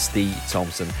Mr. Steve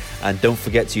Thompson. And don't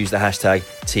forget to use the hashtag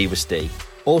 #TeaWithSteve.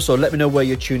 Also, let me know where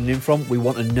you're tuning in from. We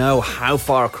want to know how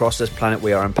far across this planet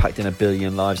we are impacting 1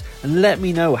 billion lives. And let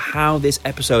me know how this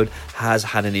episode has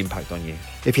had an impact on you.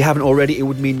 If you haven't already, it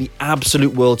would mean the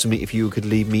absolute world to me if you could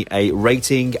leave me a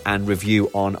rating and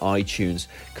review on iTunes,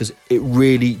 because it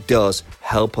really does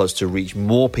help us to reach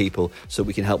more people so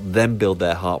we can help them build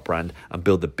their heart brand and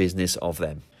build the business of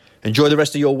them. Enjoy the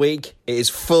rest of your week. It is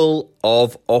full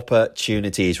of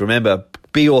opportunities. Remember,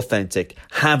 be authentic,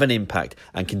 have an impact,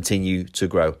 and continue to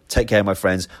grow. Take care, my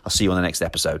friends. I'll see you on the next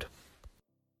episode.